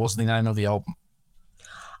single was the name of the album.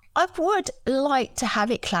 I would like to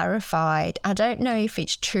have it clarified. I don't know if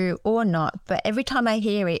it's true or not, but every time I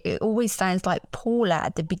hear it, it always sounds like Paula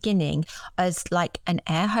at the beginning as like an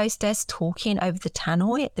air hostess talking over the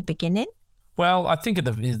tannoy at the beginning. Well, I think of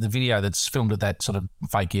the video that's filmed at that sort of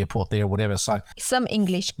fake airport there or whatever. So some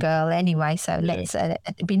English girl anyway. So let's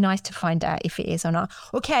it'd be nice to find out if it is or not.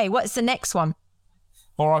 Okay, what's the next one?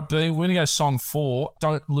 All right, B, we're going to go song 4,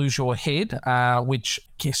 Don't Lose Your Head, which I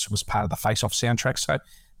guess was part of the Face Off soundtrack. So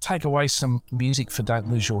take away some music for Don't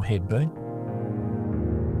Lose Your Head, B.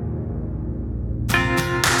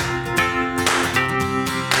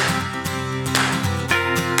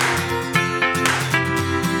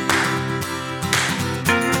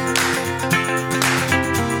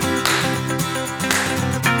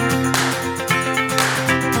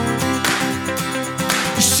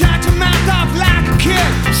 Shut your mouth off like a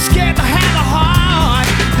kid, scared to have a heart,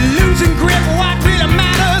 losing grip of what really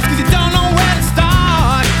matters, cause you don't know where to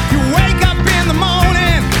start. You wake up in the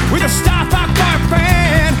morning with a star-fucked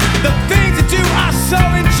boyfriend. The things you do are so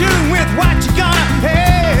in tune with what you're gonna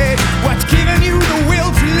pay. What's giving you the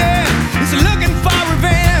will to live is looking for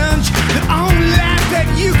revenge. The only life that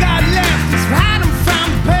you got left is hiding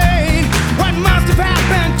from the pain. What must have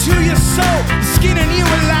happened to your soul, skinning you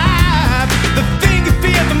alive? The thing you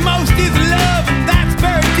fear the most is love, and that's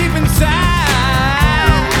buried deep inside.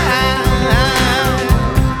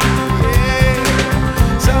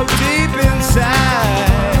 Yeah, so deep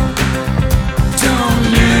inside. Don't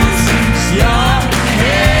lose your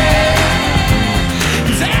head,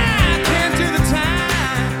 'cause I can't do the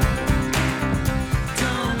time.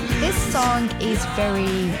 This song is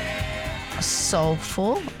very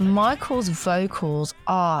soulful. Michael's vocals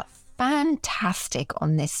are fantastic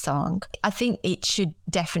on this song. I think it should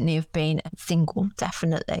definitely have been a single,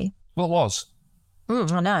 definitely. Well, it was.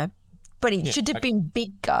 I know. But it should have been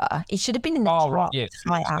bigger. It should have been in the top. Right, yes.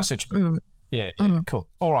 Yeah, cool.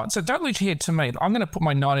 All right, so Don't Lose Your Head, to me, I'm going to put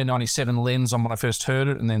my 1997 lens on when I first heard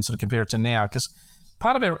it and then sort of compare it to now, because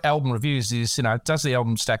part of our album reviews is, does the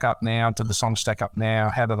album stack up now? Do the songs stack up now?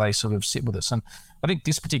 How do they sort of sit with us? And I think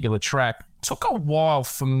this particular track took a while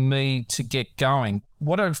for me to get going.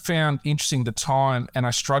 What I found interesting at the time, and I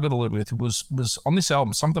struggled a little with, was on this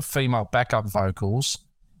album, some of the female backup vocals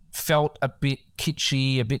felt a bit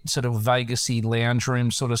kitschy, a bit sort of Vegas-y lounge room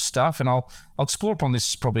sort of stuff. And I'll explore upon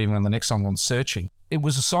this probably even on the next song on Searching. It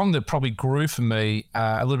was a song that probably grew for me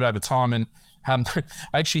a little bit over time. And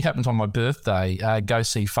I actually happened on my birthday, go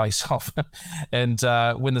see Face Off. And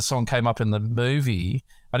when the song came up in the movie,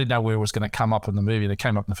 I didn't know where it was going to come up in the movie, and it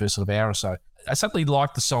came up in the first sort of hour or so. I suddenly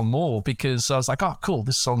liked the song more because I was like, oh, cool,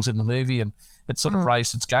 this song's in the movie, and it sort of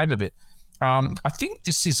raised its game a bit. I think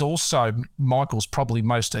this is also Michael's probably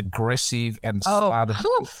most aggressive and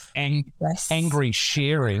angry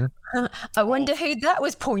sharing. I wonder who that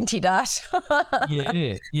was pointed at.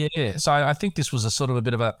 Yeah. So I think this was a sort of a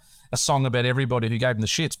bit of a song about everybody who gave him the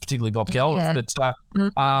shits, particularly Bob Geldof.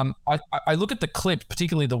 Yeah. But I look at the clip,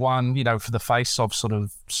 particularly the one, for the Face Off sort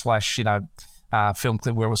of / film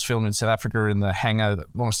clip where it was filmed in South Africa in the hangar,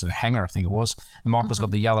 almost in a hangar, I think it was. And Michael's got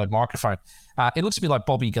the yellow microphone. It looks a bit like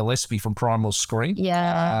Bobby Gillespie from Primal Scream.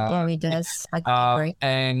 Yeah, he does. I agree.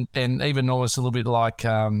 And even almost a little bit like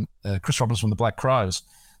Chris Roberts from the Black Crowes.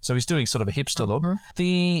 So he's doing sort of a hipster look.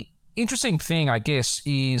 The interesting thing, I guess,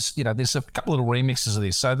 is, there's a couple little remixes of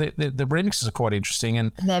this. So the remixes are quite interesting.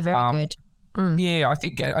 And they're very good. Yeah, I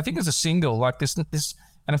think as a single, like this, and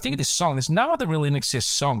I think of this song, there's no other really INXS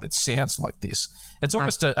song that sounds like this. It's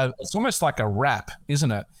almost it's almost like a rap,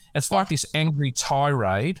 isn't it? It's like this angry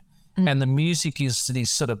tirade, and the music is this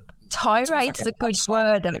sort of... Tirade's a good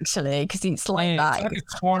word, actually, because it's like that. It's like a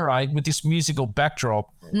tirade with this musical backdrop,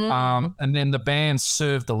 and then the band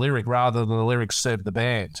served the lyric rather than the lyrics served the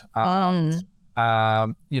band. So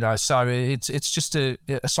it's just a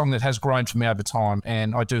song that has grown for me over time,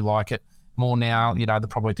 and I do like it more now, than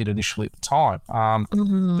probably did initially at the time.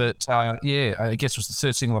 But I guess it was the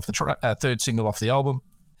third single off the album.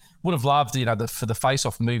 Would have loved, for the Face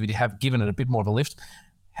Off movie to have given it a bit more of a lift.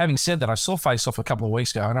 Having said that, I saw Face Off a couple of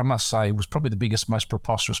weeks ago, and I must say it was probably the biggest, most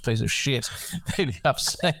preposterous piece of shit that I've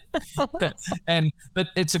seen. But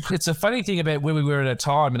it's a funny thing about where we were at a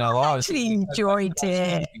time in our lives. I actually enjoyed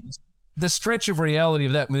it. The stretch of reality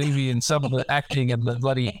of that movie and some of the acting and the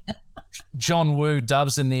bloody John Woo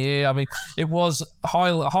dubs in the air. I mean, it was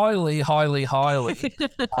highly,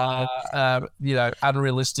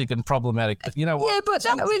 unrealistic and problematic. But you know what? Yeah, but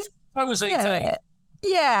that was 18.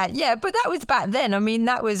 Yeah, but that was back then. I mean,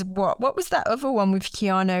 that was what was that other one with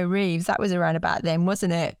Keanu Reeves? That was around about then,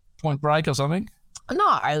 wasn't it? Point Break or something?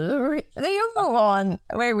 No, the other one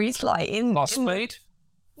where he's like in Lost Speed?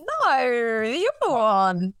 No, the other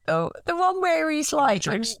one. Oh, the one where he's like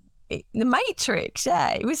Matrix? The Matrix.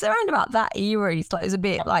 Yeah, it was around about that era. He's like, it was a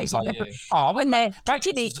bit like when they're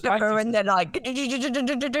touching each other and they're like.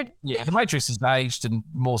 Yeah, the Matrix is aged and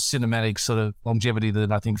more cinematic sort of longevity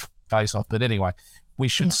than I think Face Off. But anyway, we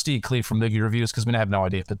should steer clear from movie reviews because we have no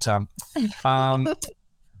idea. But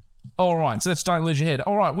all right, so that's Don't Lose Your Head.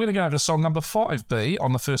 All right, we're going to go over to song number 5B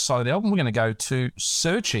on the first side of the album. We're going to go to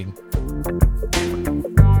Searching.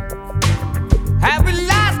 Have we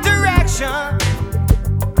lost direction?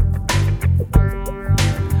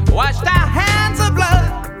 Washed our hands of blood.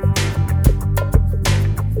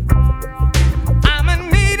 I'm in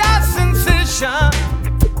need of sensation.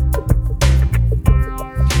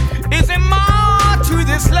 Is there more to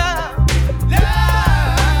this love?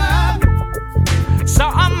 Love. So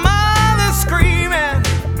our mother screaming.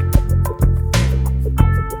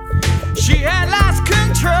 She had lost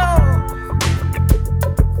control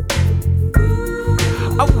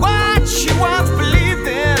of what she once believed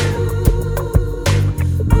in,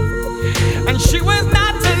 and she was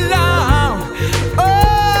not alone.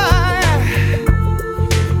 Oh,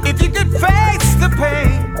 if you could face the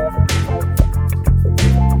pain,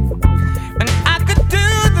 and I could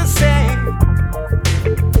do the same,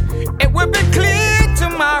 it would be clear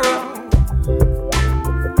tomorrow.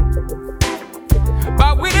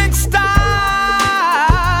 But we didn't start.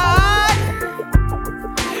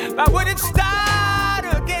 But we didn't start.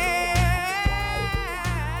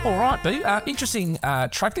 All right, B. Interesting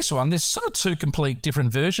track, this one. There's sort of two complete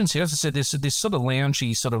different versions here. As I said, there's this sort of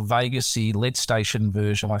loungy, sort of Vegas-y lead station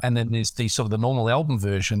version, and then there's the sort of the normal album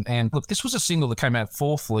version. And look, this was a single that came out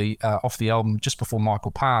fourthly off the album just before Michael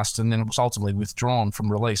passed, and then it was ultimately withdrawn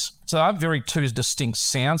from release. So I have very two distinct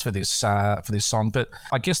sounds for this song, but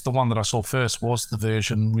I guess the one that I saw first was the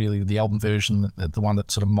version, really the album version, the one that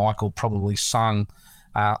sort of Michael probably sung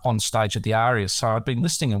on stage at the Arias. So I'd been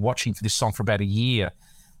listening and watching for this song for about a year.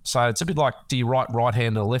 So it's a bit like, do you write right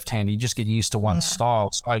hand or left hand? You just get used to one style.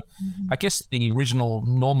 So I guess the original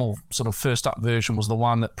normal sort of first up version was the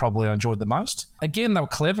one that probably I enjoyed the most. Again, they were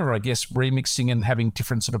clever, I guess, remixing and having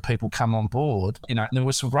different sort of people come on board. You know, and there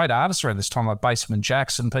were some great artists around this time, like Basement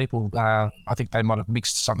Jackson. People, I think they might have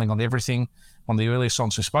mixed something on everything on the earlier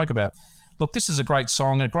songs we spoke about. Look, this is a great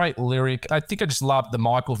song, a great lyric. I think I just loved the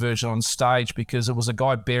Michael version on stage because it was a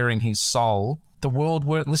guy bearing his soul. The world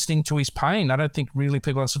weren't listening to his pain. I don't think really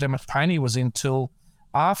people understood how much pain he was in until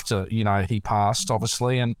after, you know, he passed,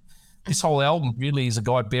 obviously. And this whole album really is a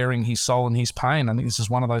guy bearing his soul and his pain. I think this is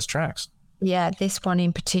one of those tracks. Yeah, this one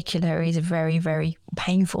in particular is very, very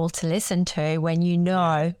painful to listen to when you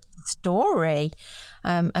know the story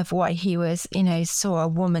of what he was, you know, saw a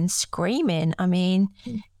woman screaming. I mean,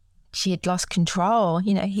 she had lost control.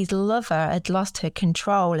 You know, his lover had lost her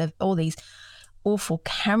control of all these awful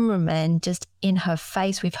cameramen just in her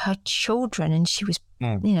face with her children, and she was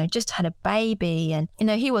you know, just had a baby, and you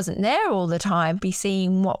know, he wasn't there all the time, be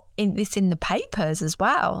seeing what in the papers as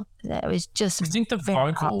well. That was just, I think the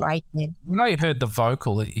vocal, heartbreaking. You know, you heard the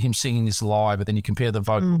vocal, him singing this live, but then you compare the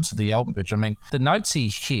vocal to the album version. I mean, the notes he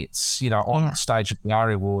hits, you know, on stage at the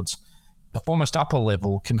ARIA Awards, almost upper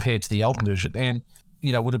level compared to the album version. And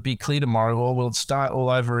you know, would it be clear tomorrow, or will it start all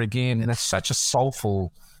over again? And it's such a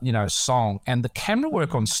soulful, you know, song. And the camera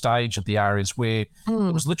work on stage at the Arias, where it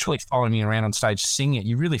was literally following me around on stage singing it,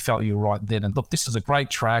 you really felt you were right then. And look, this is a great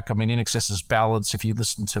track. I mean, INXS's ballads, if you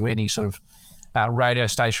listen to any sort of radio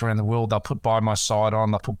station around the world, they'll put By My Side on,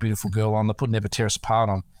 they'll put Beautiful Girl on, they'll put Never Tear Us Apart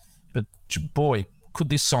on. But boy, could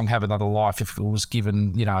this song have another life if it was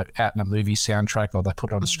given, you know, out in a movie soundtrack, or they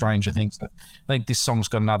put it on Stranger Things. I think this song's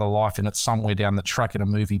got another life in it somewhere down the track in a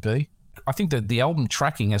movie B. I think that the album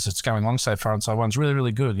tracking as it's going along so far and so on is really,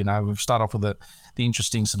 really good. You know, we've started off with the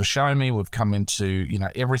interesting sort of Show Me. We've come into, you know,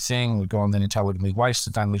 Everything. We've gone then Intelligently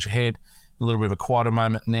Wasted, Don't Lose Your Head. A little bit of a quieter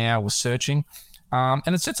moment now with Searching.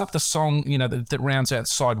 And it sets up the song, you know, that rounds out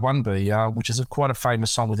side 1B, which is quite a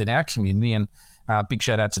famous song within our community. And big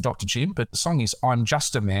shout out to Dr. Jim. But the song is I'm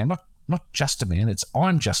Just a Man. not just a man, it's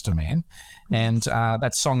I'm Just a Man. And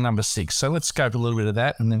that's song number 6. So let's go for a little bit of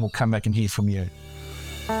that, and then we'll come back and hear from you.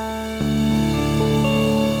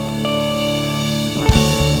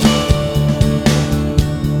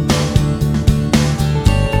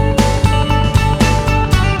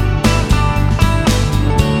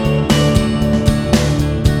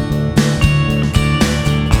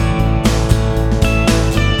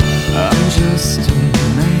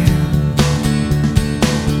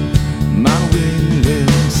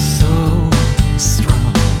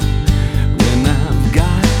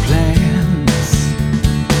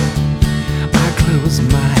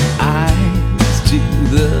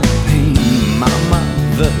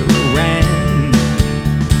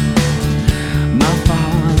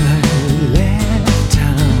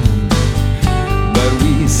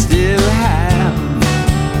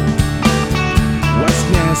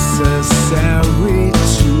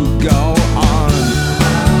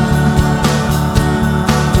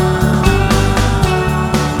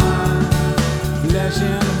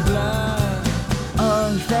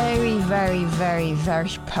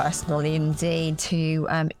 Personal indeed to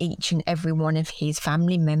each and every one of his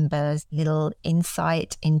family members. Little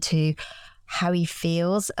insight into how he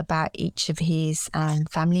feels about each of his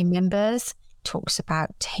family members. Talks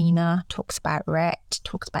about Tina, talks about Rhett,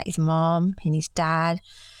 talks about his mom and his dad.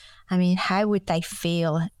 I mean, how would they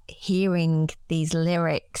feel hearing these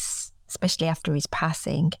lyrics, especially after his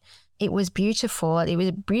passing? It was beautiful. It was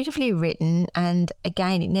beautifully written. And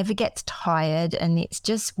again, it never gets tired. And it's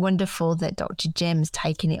just wonderful that Dr. Jim's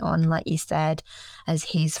taken it on, like you said, as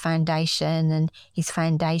his foundation. And his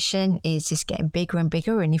foundation is just getting bigger and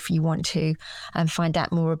bigger. And if you want to find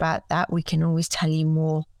out more about that, we can always tell you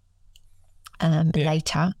more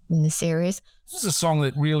later in the series. This is a song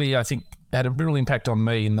that really, I think, had a real impact on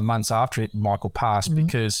me in the months after Michael passed,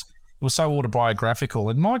 because it was so autobiographical.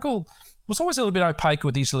 And Michael was always a little bit opaque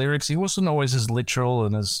with his lyrics. He wasn't always as literal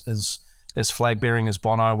and as flag-bearing as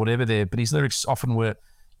Bono or whatever there, but his lyrics often were,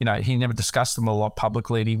 he never discussed them a lot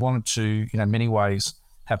publicly, and he wanted to, in many ways,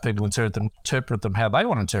 have people interpret them how they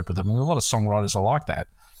want to interpret them. And a lot of songwriters are like that.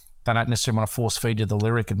 They don't necessarily want to force-feed you the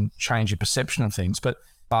lyric and change your perception of things. But,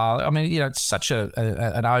 it's such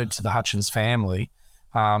an ode to the Hutchins family.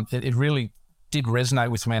 It really did resonate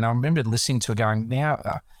with me. And I remember listening to it going, now...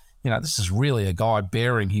 this is really a guy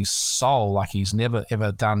bearing his soul like he's never,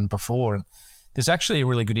 ever done before. And there's actually a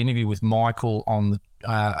really good interview with Michael on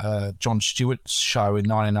Jon Stewart's show in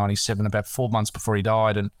 1997, about 4 months before he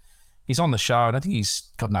died. And he's on the show, and I think he's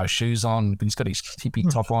got no shoes on, but he's got his hippie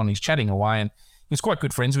top on. He's chatting away, and he was quite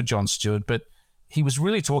good friends with Jon Stewart. But he was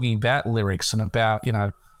really talking about lyrics and about,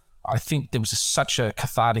 I think there was such a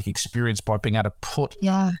cathartic experience by being able to put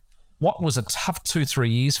what was a tough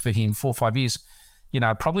 2-3 years for him, 4 or 5 years,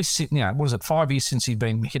 probably, 5 years since he'd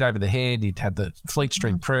been hit over the head. He'd had the Fleet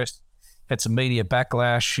Street press, had some media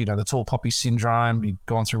backlash, the tall poppy syndrome. He'd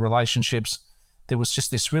gone through relationships. There was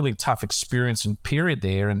just this really tough experience and period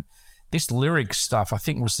there. And this lyric stuff, I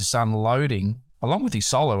think, was this unloading, along with his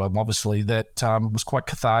solo album, obviously, that was quite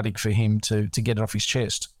cathartic for him to get it off his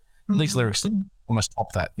chest. And these lyrics almost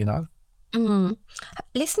top that,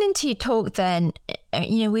 Listening to you talk then,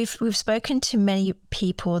 we've spoken to many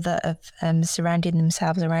people that have surrounded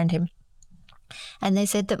themselves around him, and they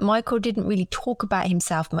said that Michael didn't really talk about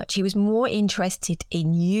himself much. He was more interested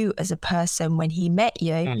in you as a person when he met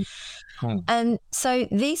you. And so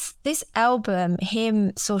this album,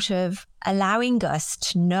 him sort of allowing us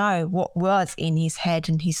to know what was in his head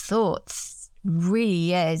and his thoughts,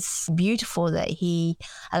 really is beautiful that he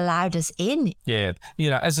allowed us in. Yeah.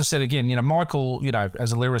 As I said again, Michael,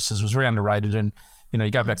 as a lyricist was very underrated. And,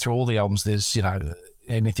 you go back through all the albums, there's,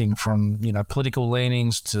 anything from, political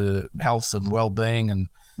leanings to health and well-being and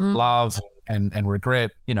love and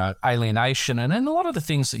regret, alienation and a lot of the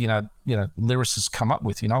things that, lyricists come up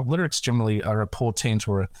with. Lyrics generally are a portent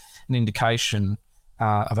or an indication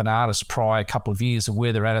of an artist's prior couple of years of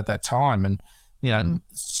where they're at that time. And,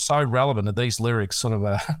 so relevant that these lyrics sort of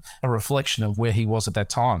a reflection of where he was at that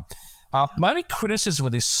time. My only criticism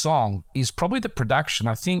of this song is probably the production.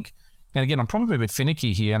 I think, and again, I'm probably a bit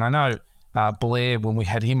finicky here, and I know Blair, when we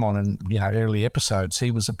had him on in early episodes, he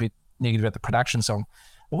was a bit negative about the production song.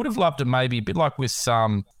 I would have loved it maybe a bit like with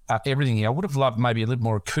everything here. I would have loved maybe a little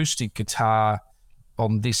more acoustic guitar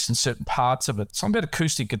on this in certain parts of it. Something about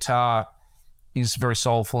acoustic guitar is very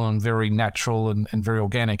soulful and very natural and very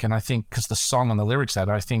organic. And I think because the song and the lyrics that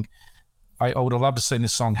I think I would have loved to see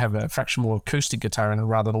this song have a fraction more acoustic guitar in it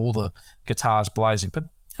rather than all the guitars blazing. But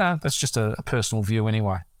that's just a personal view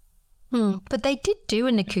anyway. But they did do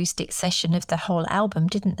an acoustic session of the whole album,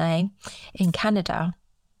 didn't they, in Canada?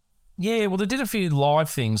 Yeah, well, they did a few live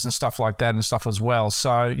things and stuff like that and stuff as well.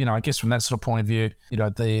 So, you know, I guess from that sort of point of view, you know,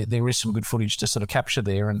 there is some good footage to sort of capture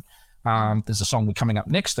there. And there's a song coming up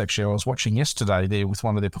next, actually. I was watching yesterday there with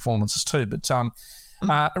one of their performances too. But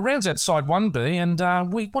it rounds out side 1B. And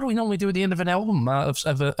what do we normally do at the end of an album of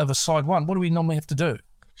a side 1? What do we normally have to do?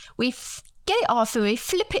 We get it off and we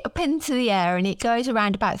flip it up into the air and it goes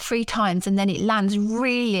around about 3 times and then it lands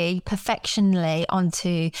really perfectionly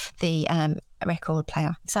onto the record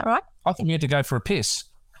player. Is that right? I think you had to go for a piss.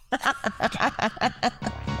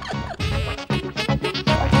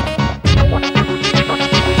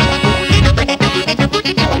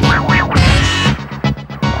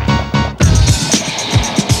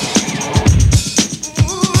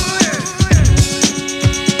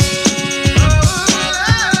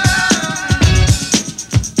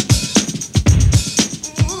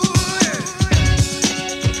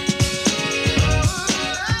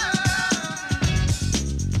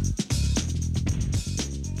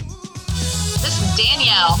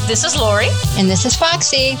 This is Lori. And this is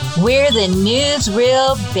Foxy. We're the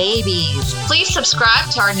Newsreel Babies. Please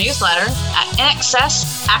subscribe to our newsletter at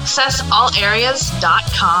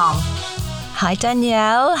inaccessaccessalareas.com. Hi,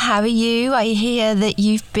 Danielle. How are you? I hear that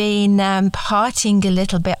you've been partying a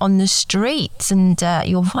little bit on the streets and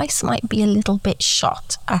your voice might be a little bit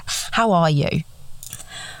shot. How are you?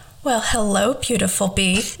 Well, hello, beautiful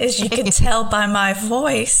bee. As you can tell by my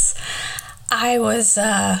voice, I was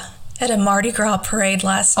at a Mardi Gras parade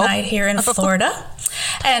last night here in Florida.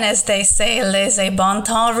 And as they say, laissez bon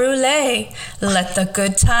temps rouler. Let the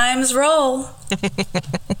good times roll.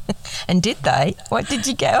 And did they? What did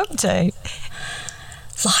you get up to?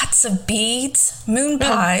 Lots of beads, moon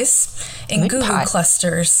pies, and goo-goo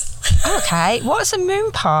clusters. Okay, what's a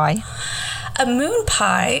moon pie? A moon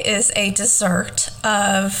pie is a dessert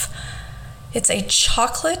it's a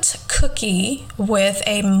chocolate cookie with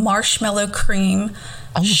a marshmallow cream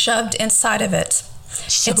shoved inside of it.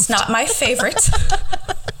 It's not my favorite.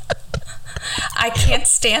 I can't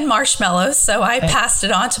stand marshmallows, so I passed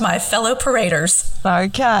it on to my fellow paraders.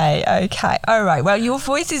 Okay. All right. Well, your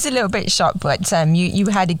voice is a little bit shot, but you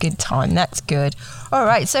had a good time. That's good. All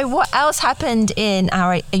right. So what else happened in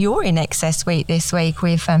your In Excess week this week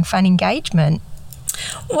with fan engagement?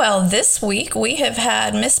 Well, this week we have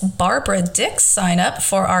had Miss Barbara Dix sign up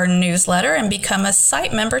for our newsletter and become a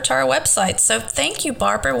site member to our website. So thank you,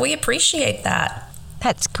 Barbara. We appreciate that.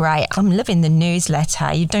 That's great. I'm loving the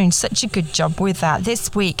newsletter. You're doing such a good job with that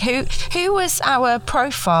this week. Who was our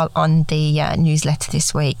profile on the newsletter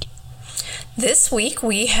this week? This week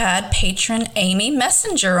we had patron Amy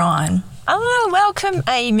Messenger on. Oh, welcome,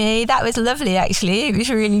 Amy. That was lovely, actually. It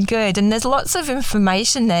was really good. And there's lots of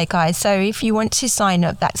information there, guys. So if you want to sign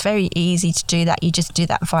up, that's very easy to do that. You just do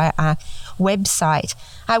that via our website.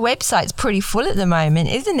 Our website's pretty full at the moment,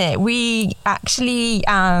 isn't it? We actually,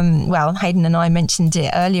 Hayden and I mentioned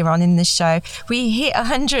it earlier on in the show. We hit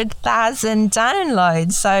 100,000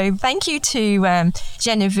 downloads. So thank you to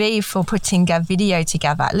Genevieve for putting a video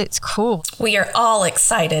together. It looks cool. We are all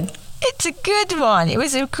excited. It's a good one. It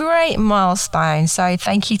was a great milestone. So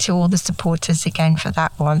thank you to all the supporters again for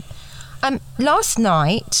that one. Last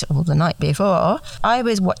night, or the night before, I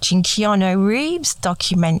was watching Keanu Reeves'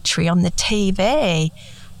 documentary on the TV.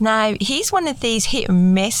 Now, he's one of these hit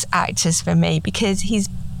and miss actors for me because he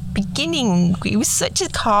was such a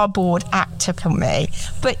cardboard actor for me,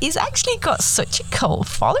 but he's actually got such a cult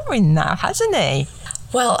following now, hasn't he?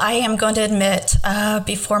 Well, I am going to admit,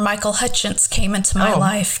 before Michael Hutchence came into my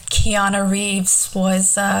life, Keanu Reeves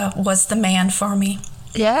was the man for me.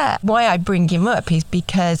 Yeah, why I bring him up is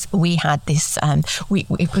because we had this, we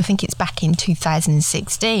think it's back in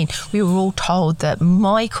 2016, we were all told that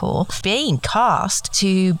Michael being cast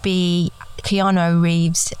to be Keanu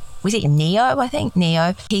Reeves, was it Neo, I think?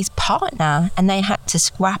 Neo, his partner, and they had to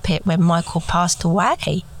scrap it when Michael passed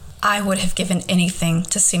away. I would have given anything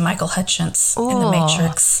to see Michael Hutchence in The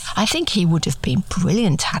Matrix. I think he would have been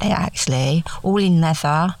brilliant at it, actually. All in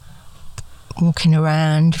leather, walking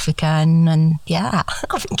around with a gun, and I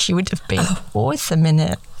think he would have been awesome in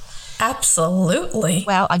it. Absolutely.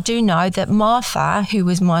 Well, I do know that Martha, who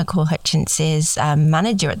was Michael Hutchence's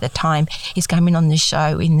manager at the time, is coming on the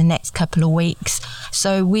show in the next couple of weeks.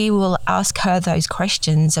 So we will ask her those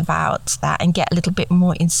questions about that and get a little bit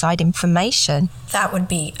more inside information. That would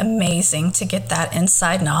be amazing to get that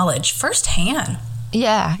inside knowledge firsthand.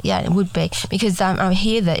 Yeah, it would be, because I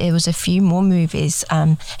hear that there was a few more movies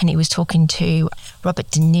and he was talking to Robert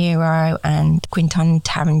De Niro and Quentin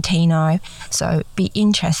Tarantino, so it'd be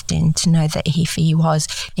interesting to know that if he was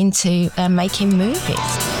into making movies.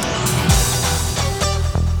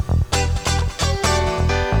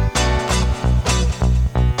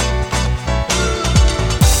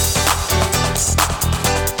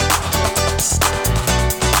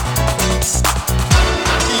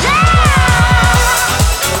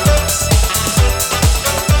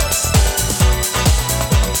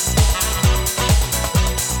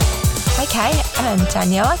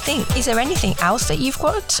 Danielle. I think, is there anything else that you've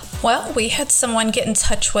got? Well, we had someone get in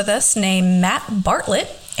touch with us named Matt Bartlett,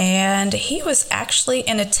 and he was actually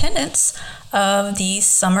in attendance of the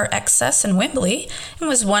Summer Excess in Wembley and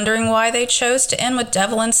was wondering why they chose to end with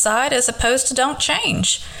Devil Inside as opposed to Don't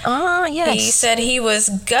Change. Ah, yes. He said he was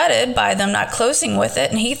gutted by them not closing with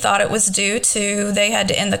it, and he thought it was due to they had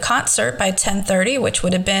to end the concert by 10:30, which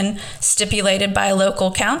would have been stipulated by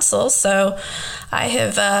local council. So I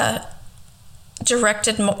have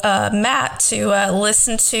directed Matt to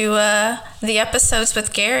listen to the episodes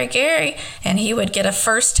with Gary, and he would get a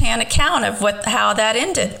first-hand account of how that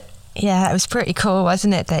ended. Yeah, it was pretty cool,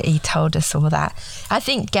 wasn't it, that he told us all that. I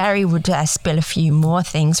think Gary would spill a few more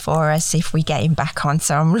things for us if we get him back on,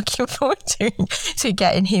 so I'm looking forward to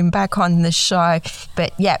getting him back on the show.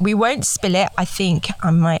 But yeah, we won't spill it. I think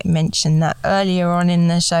I might mention that earlier on in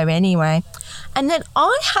the show anyway. And then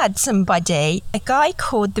I had somebody, a guy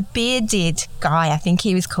called the Bearded Guy, I think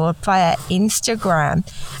he was called, via Instagram,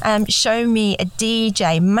 show me a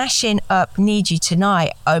DJ mashing up Need You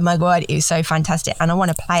Tonight. Oh my God, it was so fantastic. And I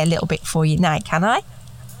want to play a little bit for you now, can I?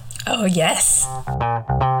 Oh, yes.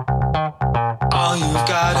 All you've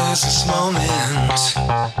got is this moment.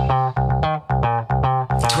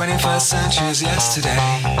 21st century's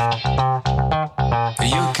yesterday.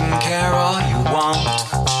 You can care all you want.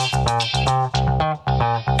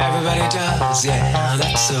 Everybody does, yeah,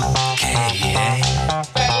 that's okay.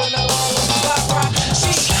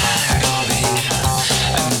 Slide over here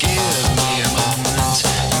and give me a moment.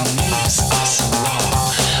 Your moves are so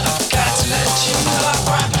raw. I've got to let you know. I've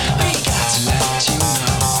got to let you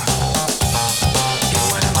know. You're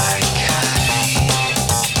one of my kind.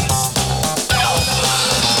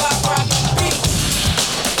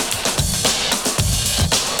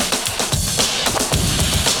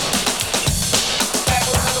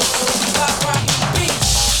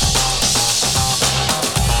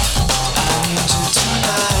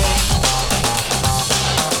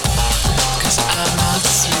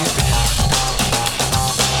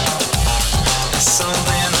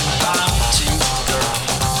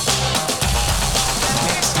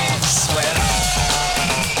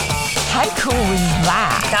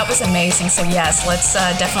 That was amazing. So yes, let's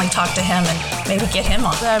definitely talk to him and maybe get him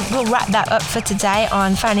on. We'll wrap that up for today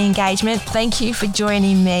on Fan Engagement. Thank you for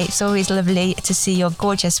joining me. It's always lovely to see your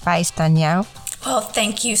gorgeous face, Danielle. Well,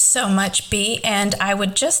 thank you so much, B. And I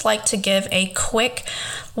would just like to give a quick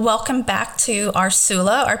welcome back to our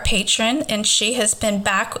Sula, our patron, and she has been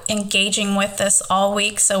back engaging with us all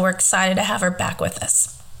week, so we're excited to have her back with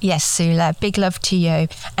us. Yes, Sula, big love to you,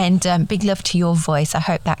 and big love to your voice. I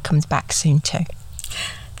hope that comes back soon too.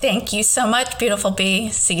 Thank you so much, beautiful B.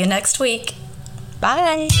 See you next week.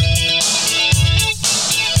 Bye.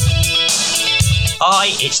 Hi,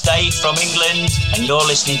 it's Dave from England, and you're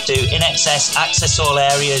listening to In Excess Access All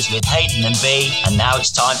Areas with Hayden and B, and now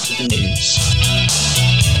it's time for the news.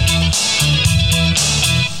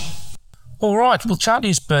 All right, well, chart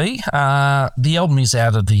news B. The album is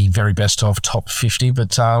out of the very best of top 50,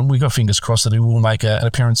 but we've got fingers crossed that it will make an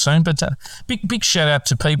appearance soon. But big shout out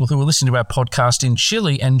to people who are listening to our podcast in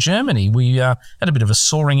Chile and Germany. We had a bit of a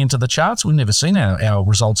soaring into the charts. We've never seen our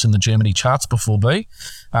results in the Germany charts before, B.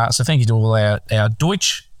 So thank you to all our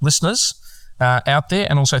Deutsch listeners out there,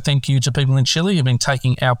 and also thank you to people in Chile who've been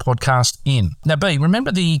taking our podcast in. Now, B,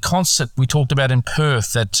 remember the concert we talked about in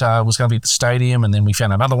Perth that was going to be at the stadium, and then we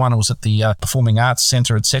found another one, it was at the Performing Arts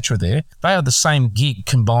Centre, etc. there? They are the same gig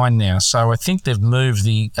combined now, so I think they've moved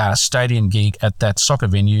the stadium gig at that soccer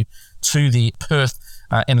venue to the Perth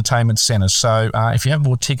Entertainment Centre. So if you have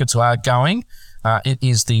bought tickets or are going, it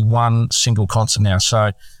is the one single concert now.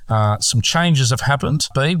 So some changes have happened.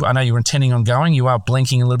 B, I know you're intending on going. You are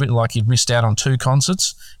blinking a little bit like you've missed out on 2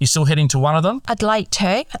 concerts. You still heading to one of them? I'd like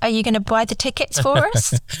to. Are you going to buy the tickets for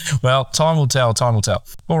us? Well, time will tell.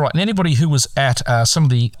 All right, and anybody who was at some of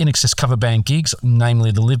the In Excess cover band gigs,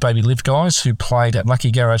 namely the Live Baby Live guys who played at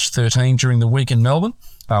Lucky Garage 13 during the week in Melbourne,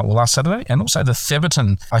 last Saturday, and also the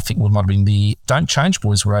Theberton, I think might have been the Don't Change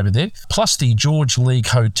boys were over there, plus the George League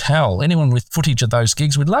Hotel. Anyone with footage of those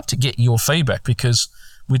gigs, we'd love to get your feedback, because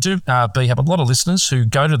we do have a lot of listeners who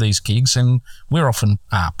go to these gigs, and we're often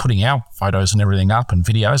putting our photos and everything up and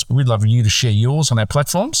videos, but we'd love you to share yours on our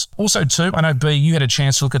platforms. Also, too, I know, B, you had a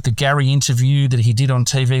chance to look at the Gary interview that he did on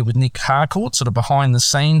TV with Nick Harcourt, sort of behind the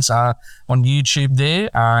scenes on YouTube there,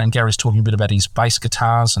 and Gary's talking a bit about his bass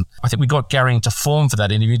guitars, and I think we got Gary into form for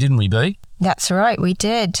that interview, didn't we, B? That's right, we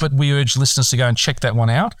did. But we urge listeners to go and check that one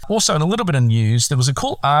out. Also, in a little bit of news, there was a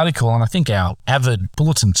cool article, and I think our Avid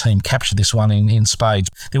Bulletin team captured this one in spades.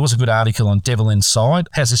 There was a good article on Devil Inside.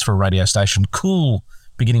 How's this for a radio station? Cool,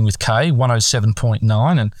 beginning with K,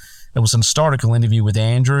 107.9. And It was an historical interview with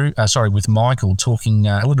with Michael, talking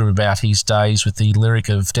a little bit about his days with the lyric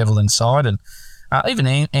of Devil Inside, and even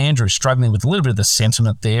Andrew struggling with a little bit of the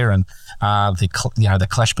sentiment there, and the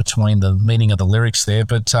clash between the meaning of the lyrics there.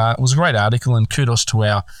 But it was a great article, and kudos to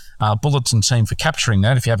our Bulletin team for capturing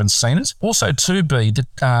that if you haven't seen it. Also,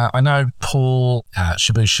 I know Paul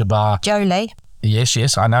Shabu Shabar. Jolie.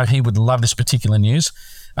 Yes, I know he would love this particular news.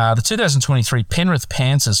 The 2023 Penrith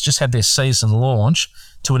Panthers just had their season launch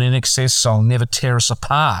to an INXS song, Never Tear Us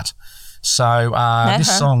Apart. So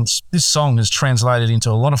this song is translated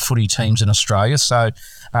into a lot of footy teams in Australia. So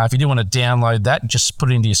if you do want to download that, just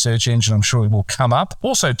put it into your search engine. I'm sure it will come up.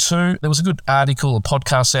 Also, too, there was a good article, a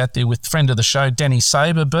podcast out there with friend of the show, Danny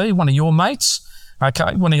Saber, one of your mates,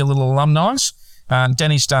 okay, one of your little alumni.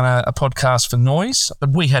 Danny's done a podcast for Noise, but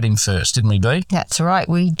we had him first, didn't we, B? That's right,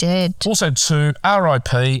 we did. Also, to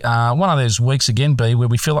RIP, one of those weeks again, B, where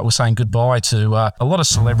we feel like we're saying goodbye to a lot of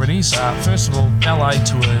celebrities. First of all, LA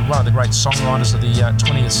to one of the great songwriters of the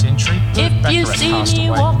 20th century. If you see me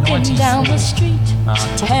walking down the street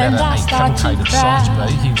and I start to cry,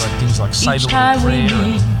 B. He wrote things like Say the Little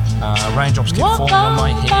Prayer, and Raindrops Keep Falling on My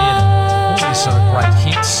Head, all these sort of great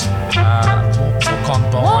hits. Walk On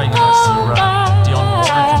By, for Dionne Warwick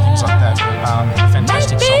and things like that.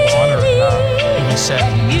 Fantastic songwriter. Even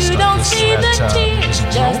sad you don't see the tears,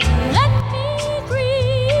 Music just let me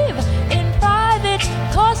grieve in private,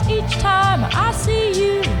 'cause each time I see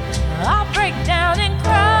you, I break down and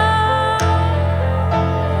cry.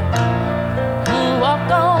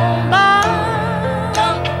 Walk on by,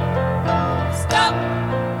 stop,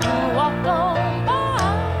 walk on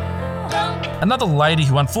by. Another lady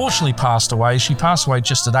who unfortunately passed away. She passed away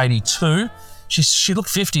just at 82. She looked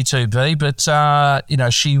 52, B, but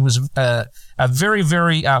she was a very,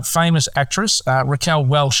 very famous actress. Raquel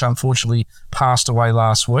Welch unfortunately passed away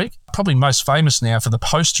last week. Probably most famous now for the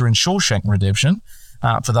poster in Shawshank Redemption.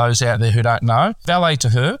 For those out there who don't know, valet to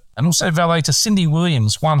her, and also valet to Cindy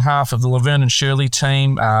Williams, one half of the Laverne and Shirley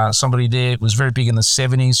team. Somebody there was very big in the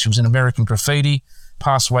 70s. She was in American Graffiti,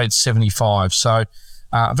 passed away at 75. So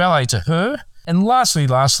valet to her. And lastly,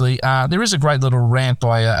 there is a great little rant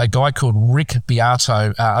by a guy called Rick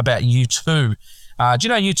Beato about U2. Do you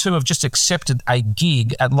know U2 have just accepted a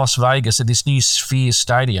gig at Las Vegas at this new Sphere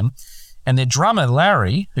Stadium, and their drummer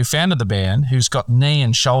Larry, who founded the band, who's got knee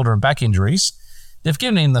and shoulder and back injuries, they've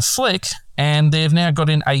given him the flick, and they've now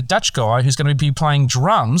got in a Dutch guy who's going to be playing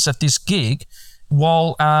drums at this gig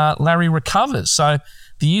while Larry recovers. So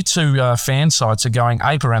the U2 fan sites are going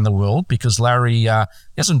ape around the world because Larry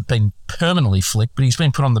hasn't been permanently flicked, but he's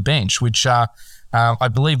been put on the bench, which I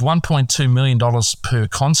believe $1.2 million per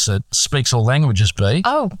concert, speaks all languages, B.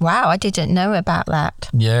 Oh, wow. I didn't know about that.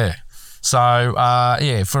 Yeah. So,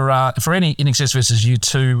 for any INXS versus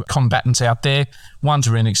U2 combatants out there, 1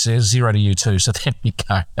 to INXS, 0 to U2. So there we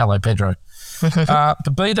go. Hello, Pedro.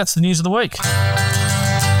 But B, that's the news of the week.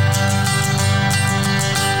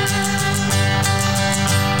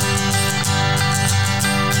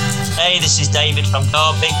 Hey, this is David from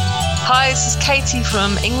Derby. Hi, this is Katie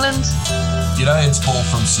from England. G'day, it's Paul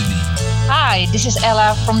from Sydney. Hi, this is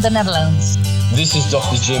Ella from the Netherlands. This is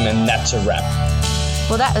Dr. Jim and that's a wrap.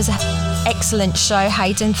 Well, that was an excellent show,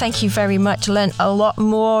 Hayden. Thank you very much. Learned a lot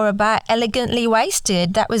more about Elegantly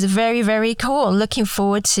Wasted. That was very, very cool. Looking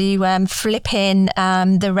forward to flipping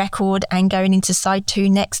the record and going into side 2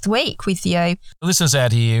 next week with you. Listeners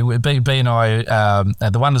out here, B and I,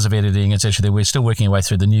 the wonders of editing, etc. We're still working our way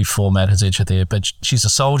through the new format, etc. There, but she's a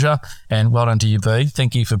soldier, and well done to you, B.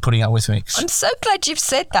 Thank you for putting up with me. I'm so glad you've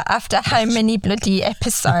said that after how many bloody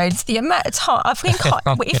episodes. The amount of time, I think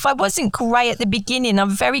if I wasn't grey at the beginning,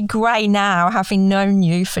 I'm very grey now, having known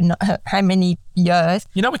you for how many years.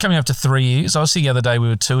 You know, we're coming up to 3 years. I was thinking the other day we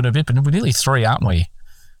were 2 and a bit, but we're nearly 3, aren't we?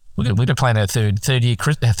 We're going to plan our third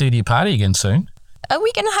year party again soon. Are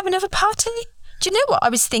we going to have another party? Do you know what I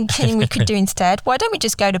was thinking we could do instead? Why don't we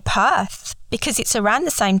just go to Perth? Because it's around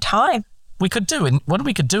the same time. We could do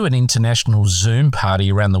an international Zoom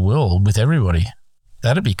party around the world with everybody.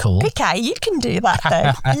 That'd be cool. Okay, you can do that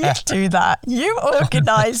then. You do that. You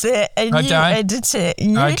organise it and you edit it.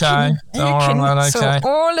 You can sort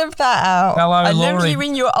all of that out. Hello, I Laurie. love you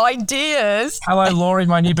and your ideas. Hello, Laurie,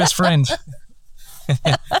 my new best friend.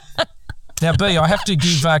 Now, B, I have to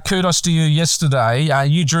give kudos to you yesterday.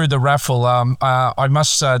 You drew the raffle. I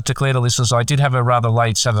must declare to listeners, I did have a rather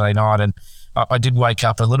late Saturday night, and I did wake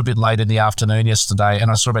up a little bit late in the afternoon yesterday,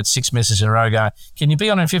 and I saw about 6 messages in a row going, can you be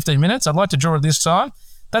on in 15 minutes? I'd like to draw it this time.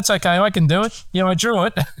 That's okay. I can do it. I drew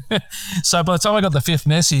it. So by the time I got the fifth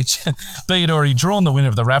message, B had already drawn the winner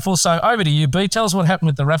of the raffle. So over to you, B. Tell us what happened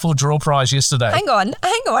with the raffle draw prize yesterday. Hang on.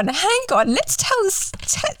 Let's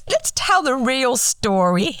tell the real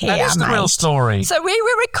story here. That is the real story. So we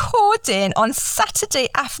were recording on Saturday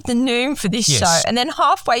afternoon for this show, and then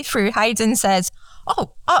halfway through, Hayden says,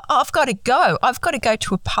 "Oh, I've got to go. I've got to go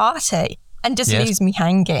to a party," and just leaves me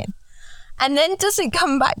hanging. And then doesn't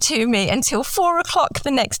come back to me until 4 o'clock the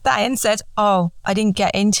next day and says, "Oh, I didn't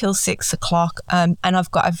get in till 6 o'clock and I've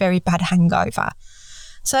got a very bad hangover."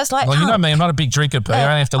 So I was like, well, you know me, I'm not a big drinker, but I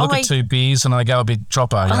only have to look at 2 beers and I go a bit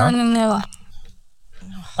droppo, No.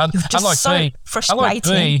 Unlike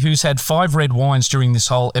B, who's had 5 red wines during this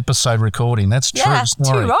whole episode recording. That's true. Yeah,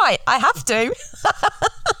 too right. I have to.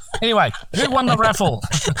 Anyway, who won the raffle?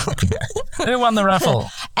 Who won the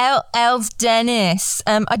raffle? Els Dennis.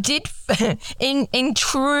 I did, in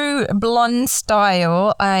true blonde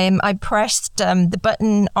style, I pressed the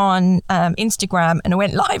button on Instagram and I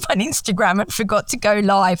went live on Instagram and forgot to go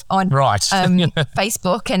live on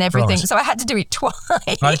Facebook and everything. Right. So I had to do it twice.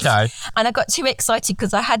 Okay. And I got too excited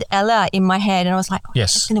because I had Ella in my head and I was like,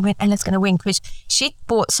 Ella's going to win because she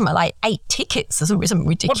bought something like 8 tickets or something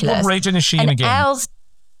ridiculous. What region is she in again?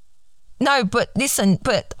 No, but listen,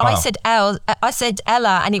 I said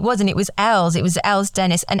Ella, and it wasn't. It was Els. It was Els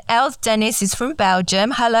Dennis. And Els Dennis is from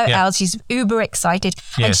Belgium. Hello, Els. She's uber excited.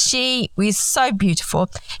 Yes. And she was so beautiful.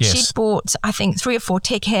 Yes. She bought, I think, 3 or 4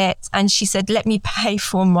 tickets and she said, "Let me pay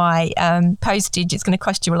for my postage. It's going to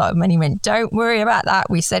cost you a lot of money." We went, "Don't worry about that."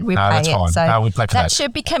 We said we'd pay it. Fine. So we'd pay for that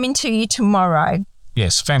should be coming to you tomorrow.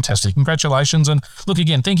 Yes, fantastic. Congratulations. And look,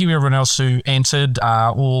 again, thank you everyone else who entered,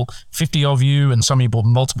 all 50 of you, and some of you bought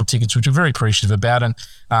multiple tickets, which we're very appreciative about. And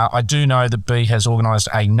I do know that B has organised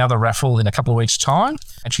another raffle in a couple of weeks' time,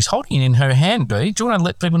 and she's holding it in her hand, B. Do you want to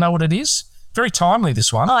let people know what it is? Very timely,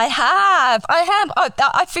 this one. I have.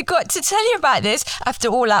 I forgot to tell you about this after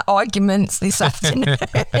all our arguments this afternoon.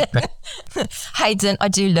 Hayden, I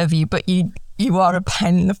do love you, but you are a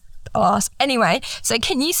pain in the arse. Anyway, so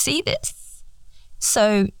can you see this?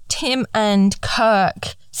 So Tim and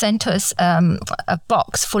Kirk sent us a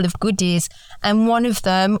box full of goodies, and one of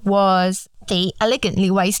them was the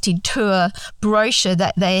Elegantly Wasted tour brochure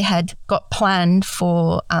that they had got planned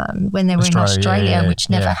for when they were in Australia, which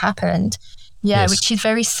never happened. Which is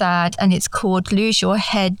very sad, and it's called Lose Your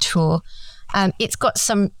Head Tour. It's got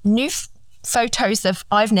some new photos that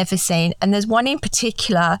I've never seen, and there's one in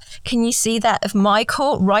particular. Can you see that of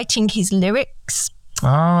Michael writing his lyrics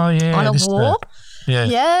on a wall?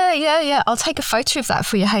 Yeah. I'll take a photo of that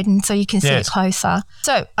for you, Hayden, so you can see it closer.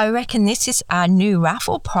 So I reckon this is our new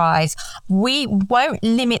raffle prize. We won't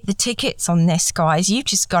limit the tickets on this, guys. You've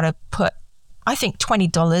just got to put, I think,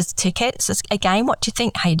 $20 tickets. Again, what do you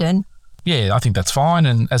think, Hayden? Yeah, I think that's fine.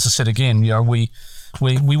 And as I said again, we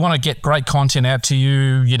want to get great content out to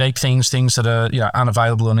you, unique things that are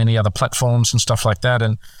unavailable on any other platforms and stuff like that,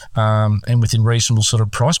 and within reasonable sort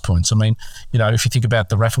of price points. I mean, if you think about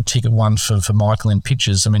the raffle ticket one for Michael in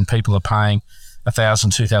Pictures, I mean, people are paying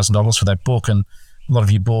 $1,000, $2,000 for that book, and a lot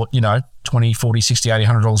of you bought, $20, $40, $60, $80,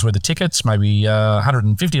 $100 worth of tickets, maybe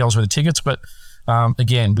 $150 worth of tickets, but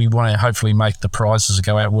again, we want to hopefully make the prizes that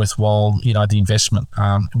go out worthwhile, the investment.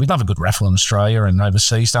 We love a good raffle in Australia and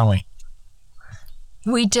overseas, don't we?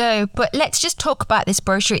 We do, but let's just talk about this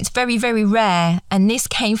brochure. It's very, very rare, and this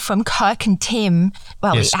came from Kirk and Tim.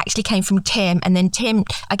 Well, It actually came from Tim, and then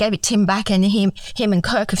I gave it Tim back, and him and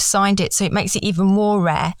Kirk have signed it, so it makes it even more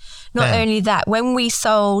rare. Not only that, when we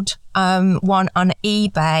sold one on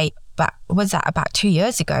eBay, about 2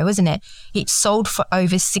 years ago, wasn't it? It sold for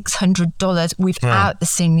over $600 without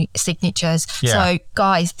the signatures. Yeah. So,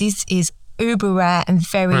 guys, this is uber rare and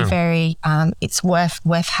very, very, it's worth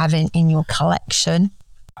having in your collection.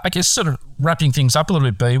 I guess sort of wrapping things up a little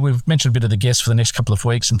bit, B, we've mentioned a bit of the guests for the next couple of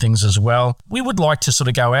weeks and things as well. We would like to sort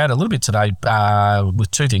of go out a little bit today with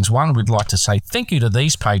 2 things. One, we'd like to say thank you to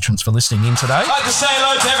these patrons for listening in today. I'd like to say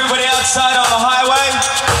hello to everybody outside on the highway.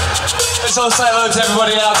 Let's all say hello to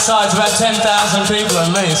everybody outside. It's about 10,000 people at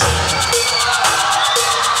least.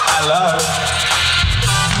 Hello.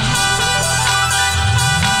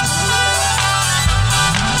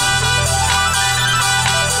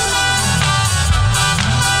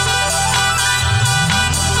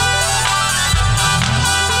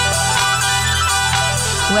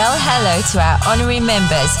 Well, hello to our honorary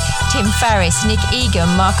members, Tim Farris, Nick Egan,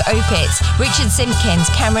 Mark Opitz, Richard Simpkins,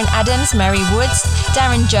 Cameron Adams, Mary Woods,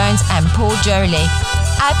 Darren Jones and Paul Jolie.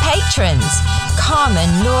 Our patrons, Carmen,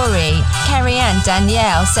 Laurie, Carrie Ann,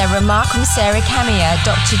 Danielle, Sarah Markham, Sarah Camilla,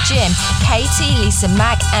 Dr. Jim, Katie, Lisa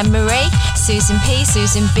Mack, Anne-Marie, Susan P,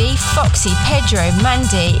 Susan B, Foxy, Pedro,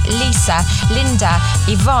 Mandy, Lisa, Linda,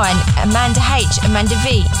 Yvonne, Amanda H, Amanda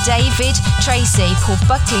V, David, Tracy, Paul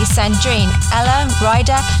Buckley, Sandrine, Ella,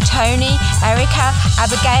 Ryder, Tony, Erica,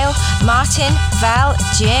 Abigail, Martin, Val,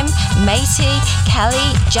 Jim, Matey, Kelly,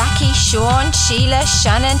 Jackie, Sean, Sheila,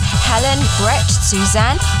 Shannon, Helen, Brett,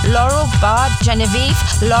 Suzanne, Laurel, Bard, Genevieve,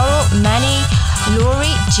 Laurel, Manny,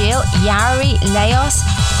 Laurie, Jill, Yari, Leos,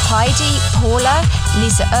 Heidi, Paula,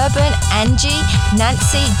 Lisa Urban, Angie,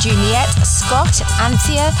 Nancy, Juliet, Scott,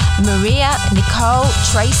 Anthea, Maria, Nicole,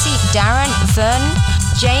 Tracy, Darren, Vern,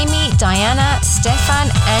 Jamie, Diana, Stefan,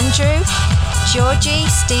 Andrew, Georgie,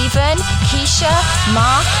 Stephen, Keisha,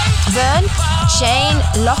 Mark, Vern, Shane,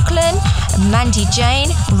 Lachlan, Mandy Jane,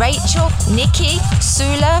 Rachel, Nikki,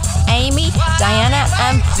 Sula, Amy, Diana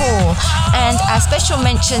and Paul. And our special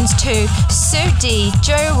mentions to Sue D,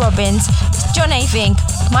 Joe Robbins, John A. Vink,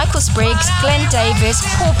 Michael Spriggs, Glenn Davis,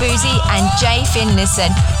 Paul Boozy and Jay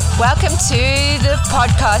Finlayson. Welcome to the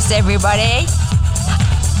podcast, everybody.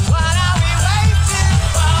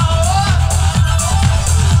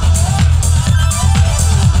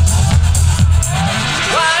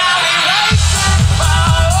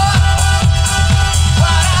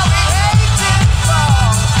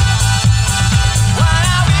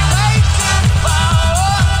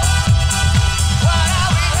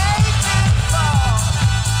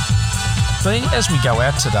 As we go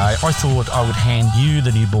out today, I thought I would hand you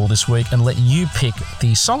the new ball this week and let you pick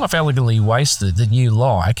the song of Elegantly Wasted that you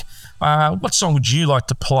like. What song would you like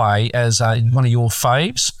to play as one of your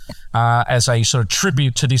faves, as a sort of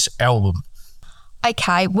tribute to this album?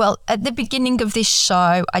 Okay, well, at the beginning of this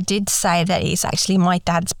show, I did say that it's actually my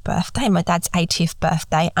dad's birthday, my dad's 80th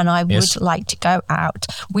birthday, and I would like to go out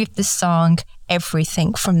with the song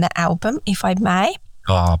Everything from the album, if I may.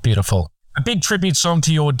 Oh, beautiful. A big tribute song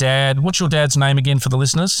to your dad. What's your dad's name again for the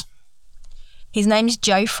listeners? His name's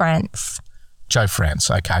Joe France. Joe France,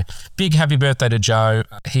 okay. Big happy birthday to Joe.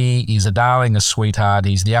 He is a darling, a sweetheart.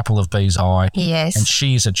 He's the apple of Bee's eye. Yes. And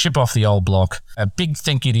she's a chip off the old block. A big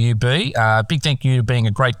thank you to you, Bee. Big thank you to being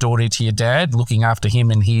a great daughter to your dad, looking after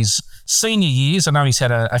him in his senior years. I know he's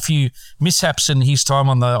had a few mishaps in his time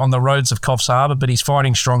on the roads of Coffs Harbour, but he's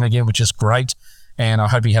fighting strong again, which is great. And I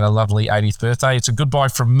hope he had a lovely 80th birthday. It's a goodbye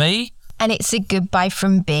from me. And it's a goodbye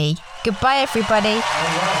from B. Goodbye, everybody. Would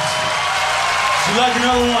you like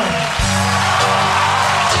another one?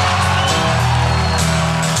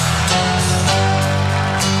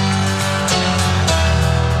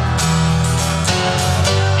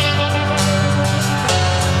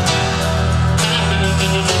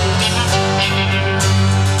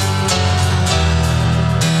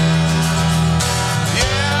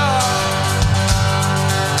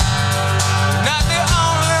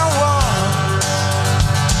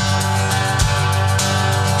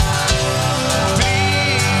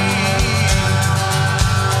 Please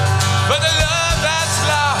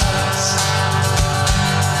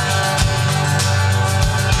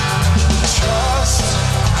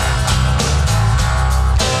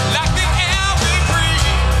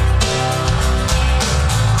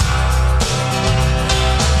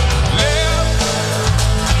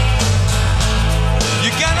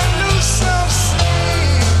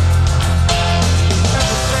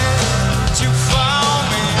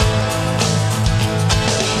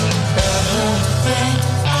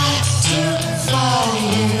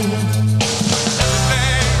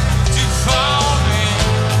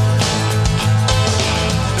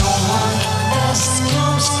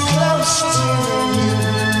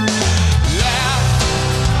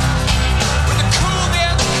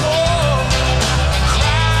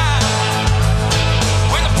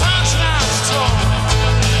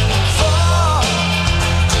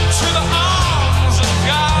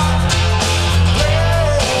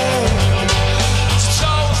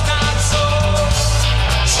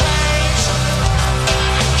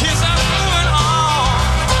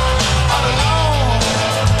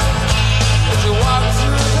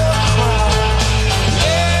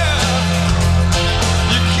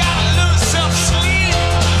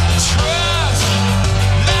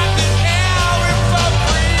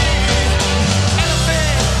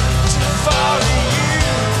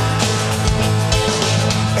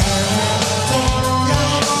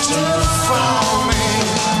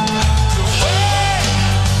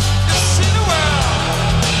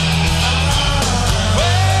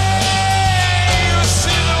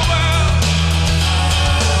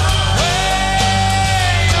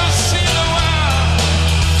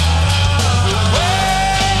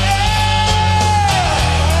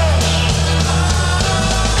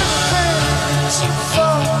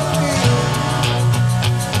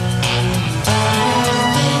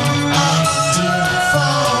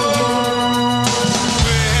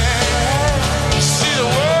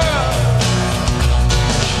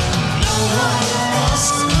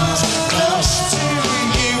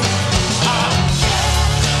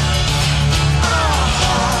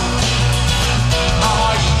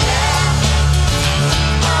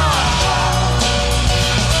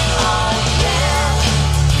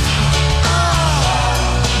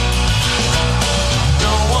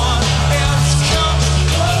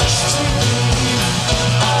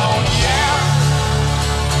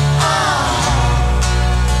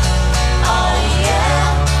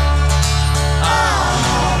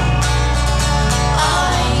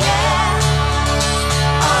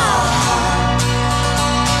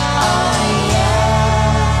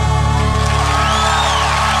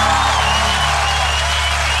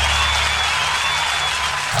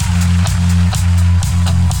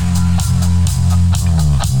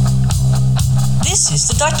This is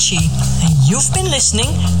the Dutchie, and you've been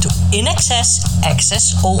listening to In Excess,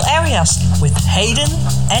 Access All Areas with Hayden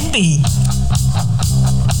and Bee.